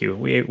say thank you.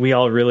 We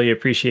all really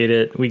appreciate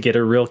it. We get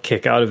a real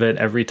kick out of it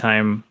every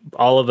time.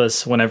 All of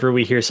us, whenever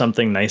we hear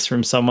something nice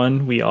from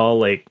someone, we all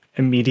like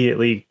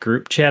immediately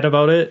group chat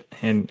about it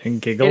and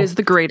giggle. It is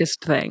the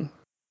greatest thing.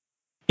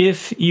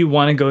 If you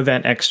want to go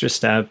that extra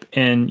step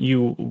and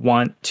you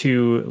want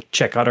to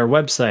check out our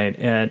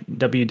website at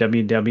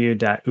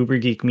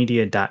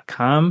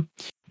www.ubergeekmedia.com,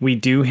 we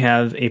do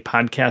have a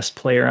podcast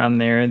player on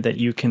there that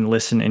you can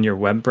listen in your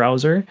web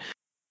browser.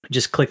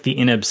 Just click the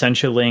In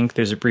Absentia link.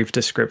 There's a brief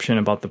description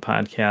about the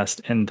podcast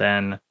and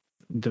then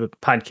the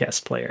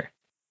podcast player.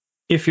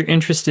 If you're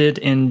interested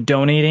in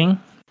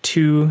donating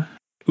to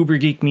Uber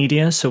Geek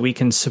Media so we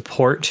can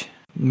support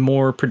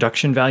more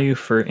production value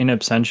for In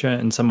Absentia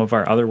and some of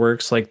our other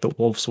works like The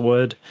Wolf's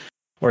Wood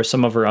or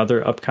some of our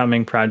other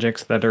upcoming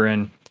projects that are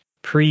in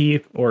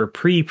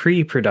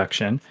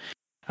pre-production,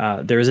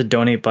 there is a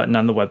donate button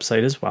on the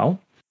website as well.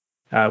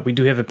 We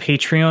do have a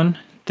Patreon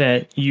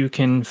that you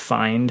can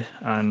find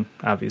on,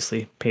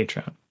 obviously,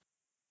 Patreon.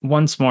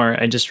 Once more,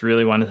 I just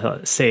really wanted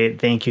to say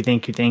thank you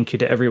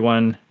to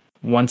everyone.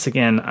 Once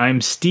again,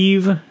 I'm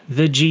Steve,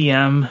 the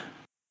GM, and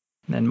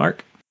then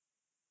Mark.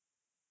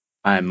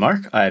 I'm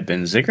Mark. I've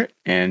been Ziggurat,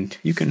 and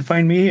you can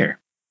find me here.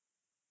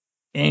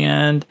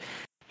 And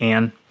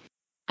Anne.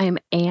 I'm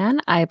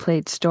Anne. I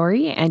played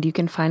Story, and you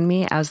can find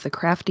me as the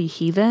Crafty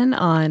Heathen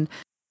on,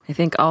 I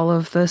think, all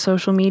of the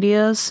social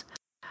medias.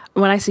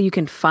 When I say you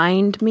can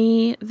find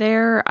me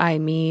there, I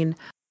mean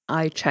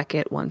I check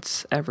it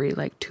once every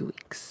 2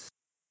 weeks.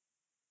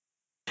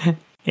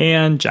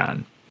 And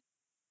John.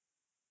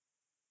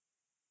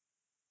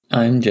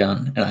 I'm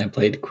John, and I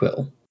played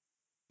Quill.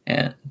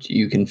 And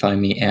you can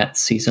find me at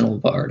Seasonal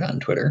Bard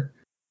on Twitter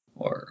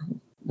or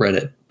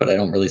Reddit, but I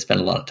don't really spend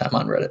a lot of time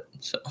on Reddit.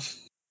 So,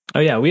 Oh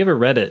yeah, we have a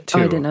Reddit too.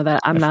 Oh, I didn't know that.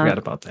 I forgot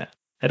about that.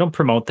 I don't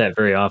promote that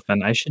very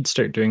often. I should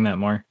start doing that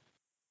more.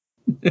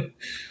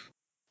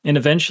 And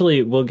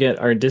eventually we'll get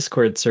our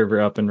Discord server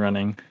up and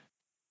running.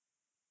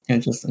 I'm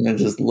gonna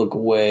just look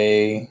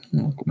away.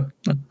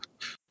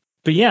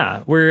 But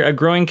yeah, we're a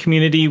growing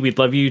community. We'd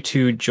love you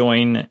to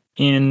join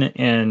in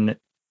and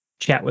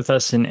chat with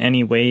us in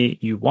any way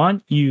you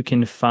want. You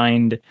can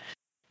find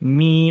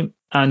me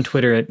on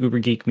Twitter at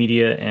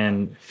UberGeekMedia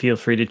and feel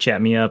free to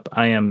chat me up.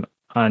 I am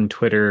on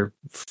Twitter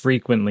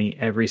frequently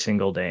every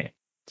single day.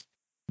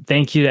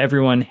 Thank you to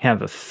everyone.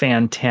 Have a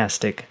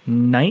fantastic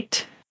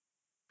night.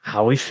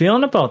 How are we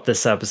feeling about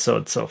this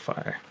episode so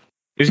far?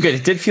 It was good.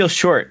 It did feel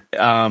short.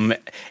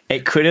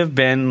 It could have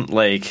been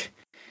like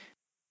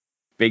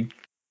Big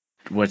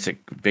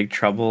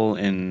Trouble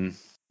in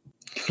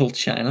Little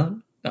China?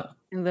 No.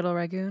 Little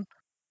Ragoon.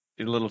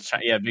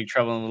 Big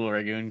Trouble in Little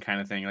Ragoon kind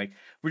of thing. Like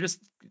we're just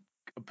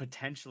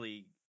potentially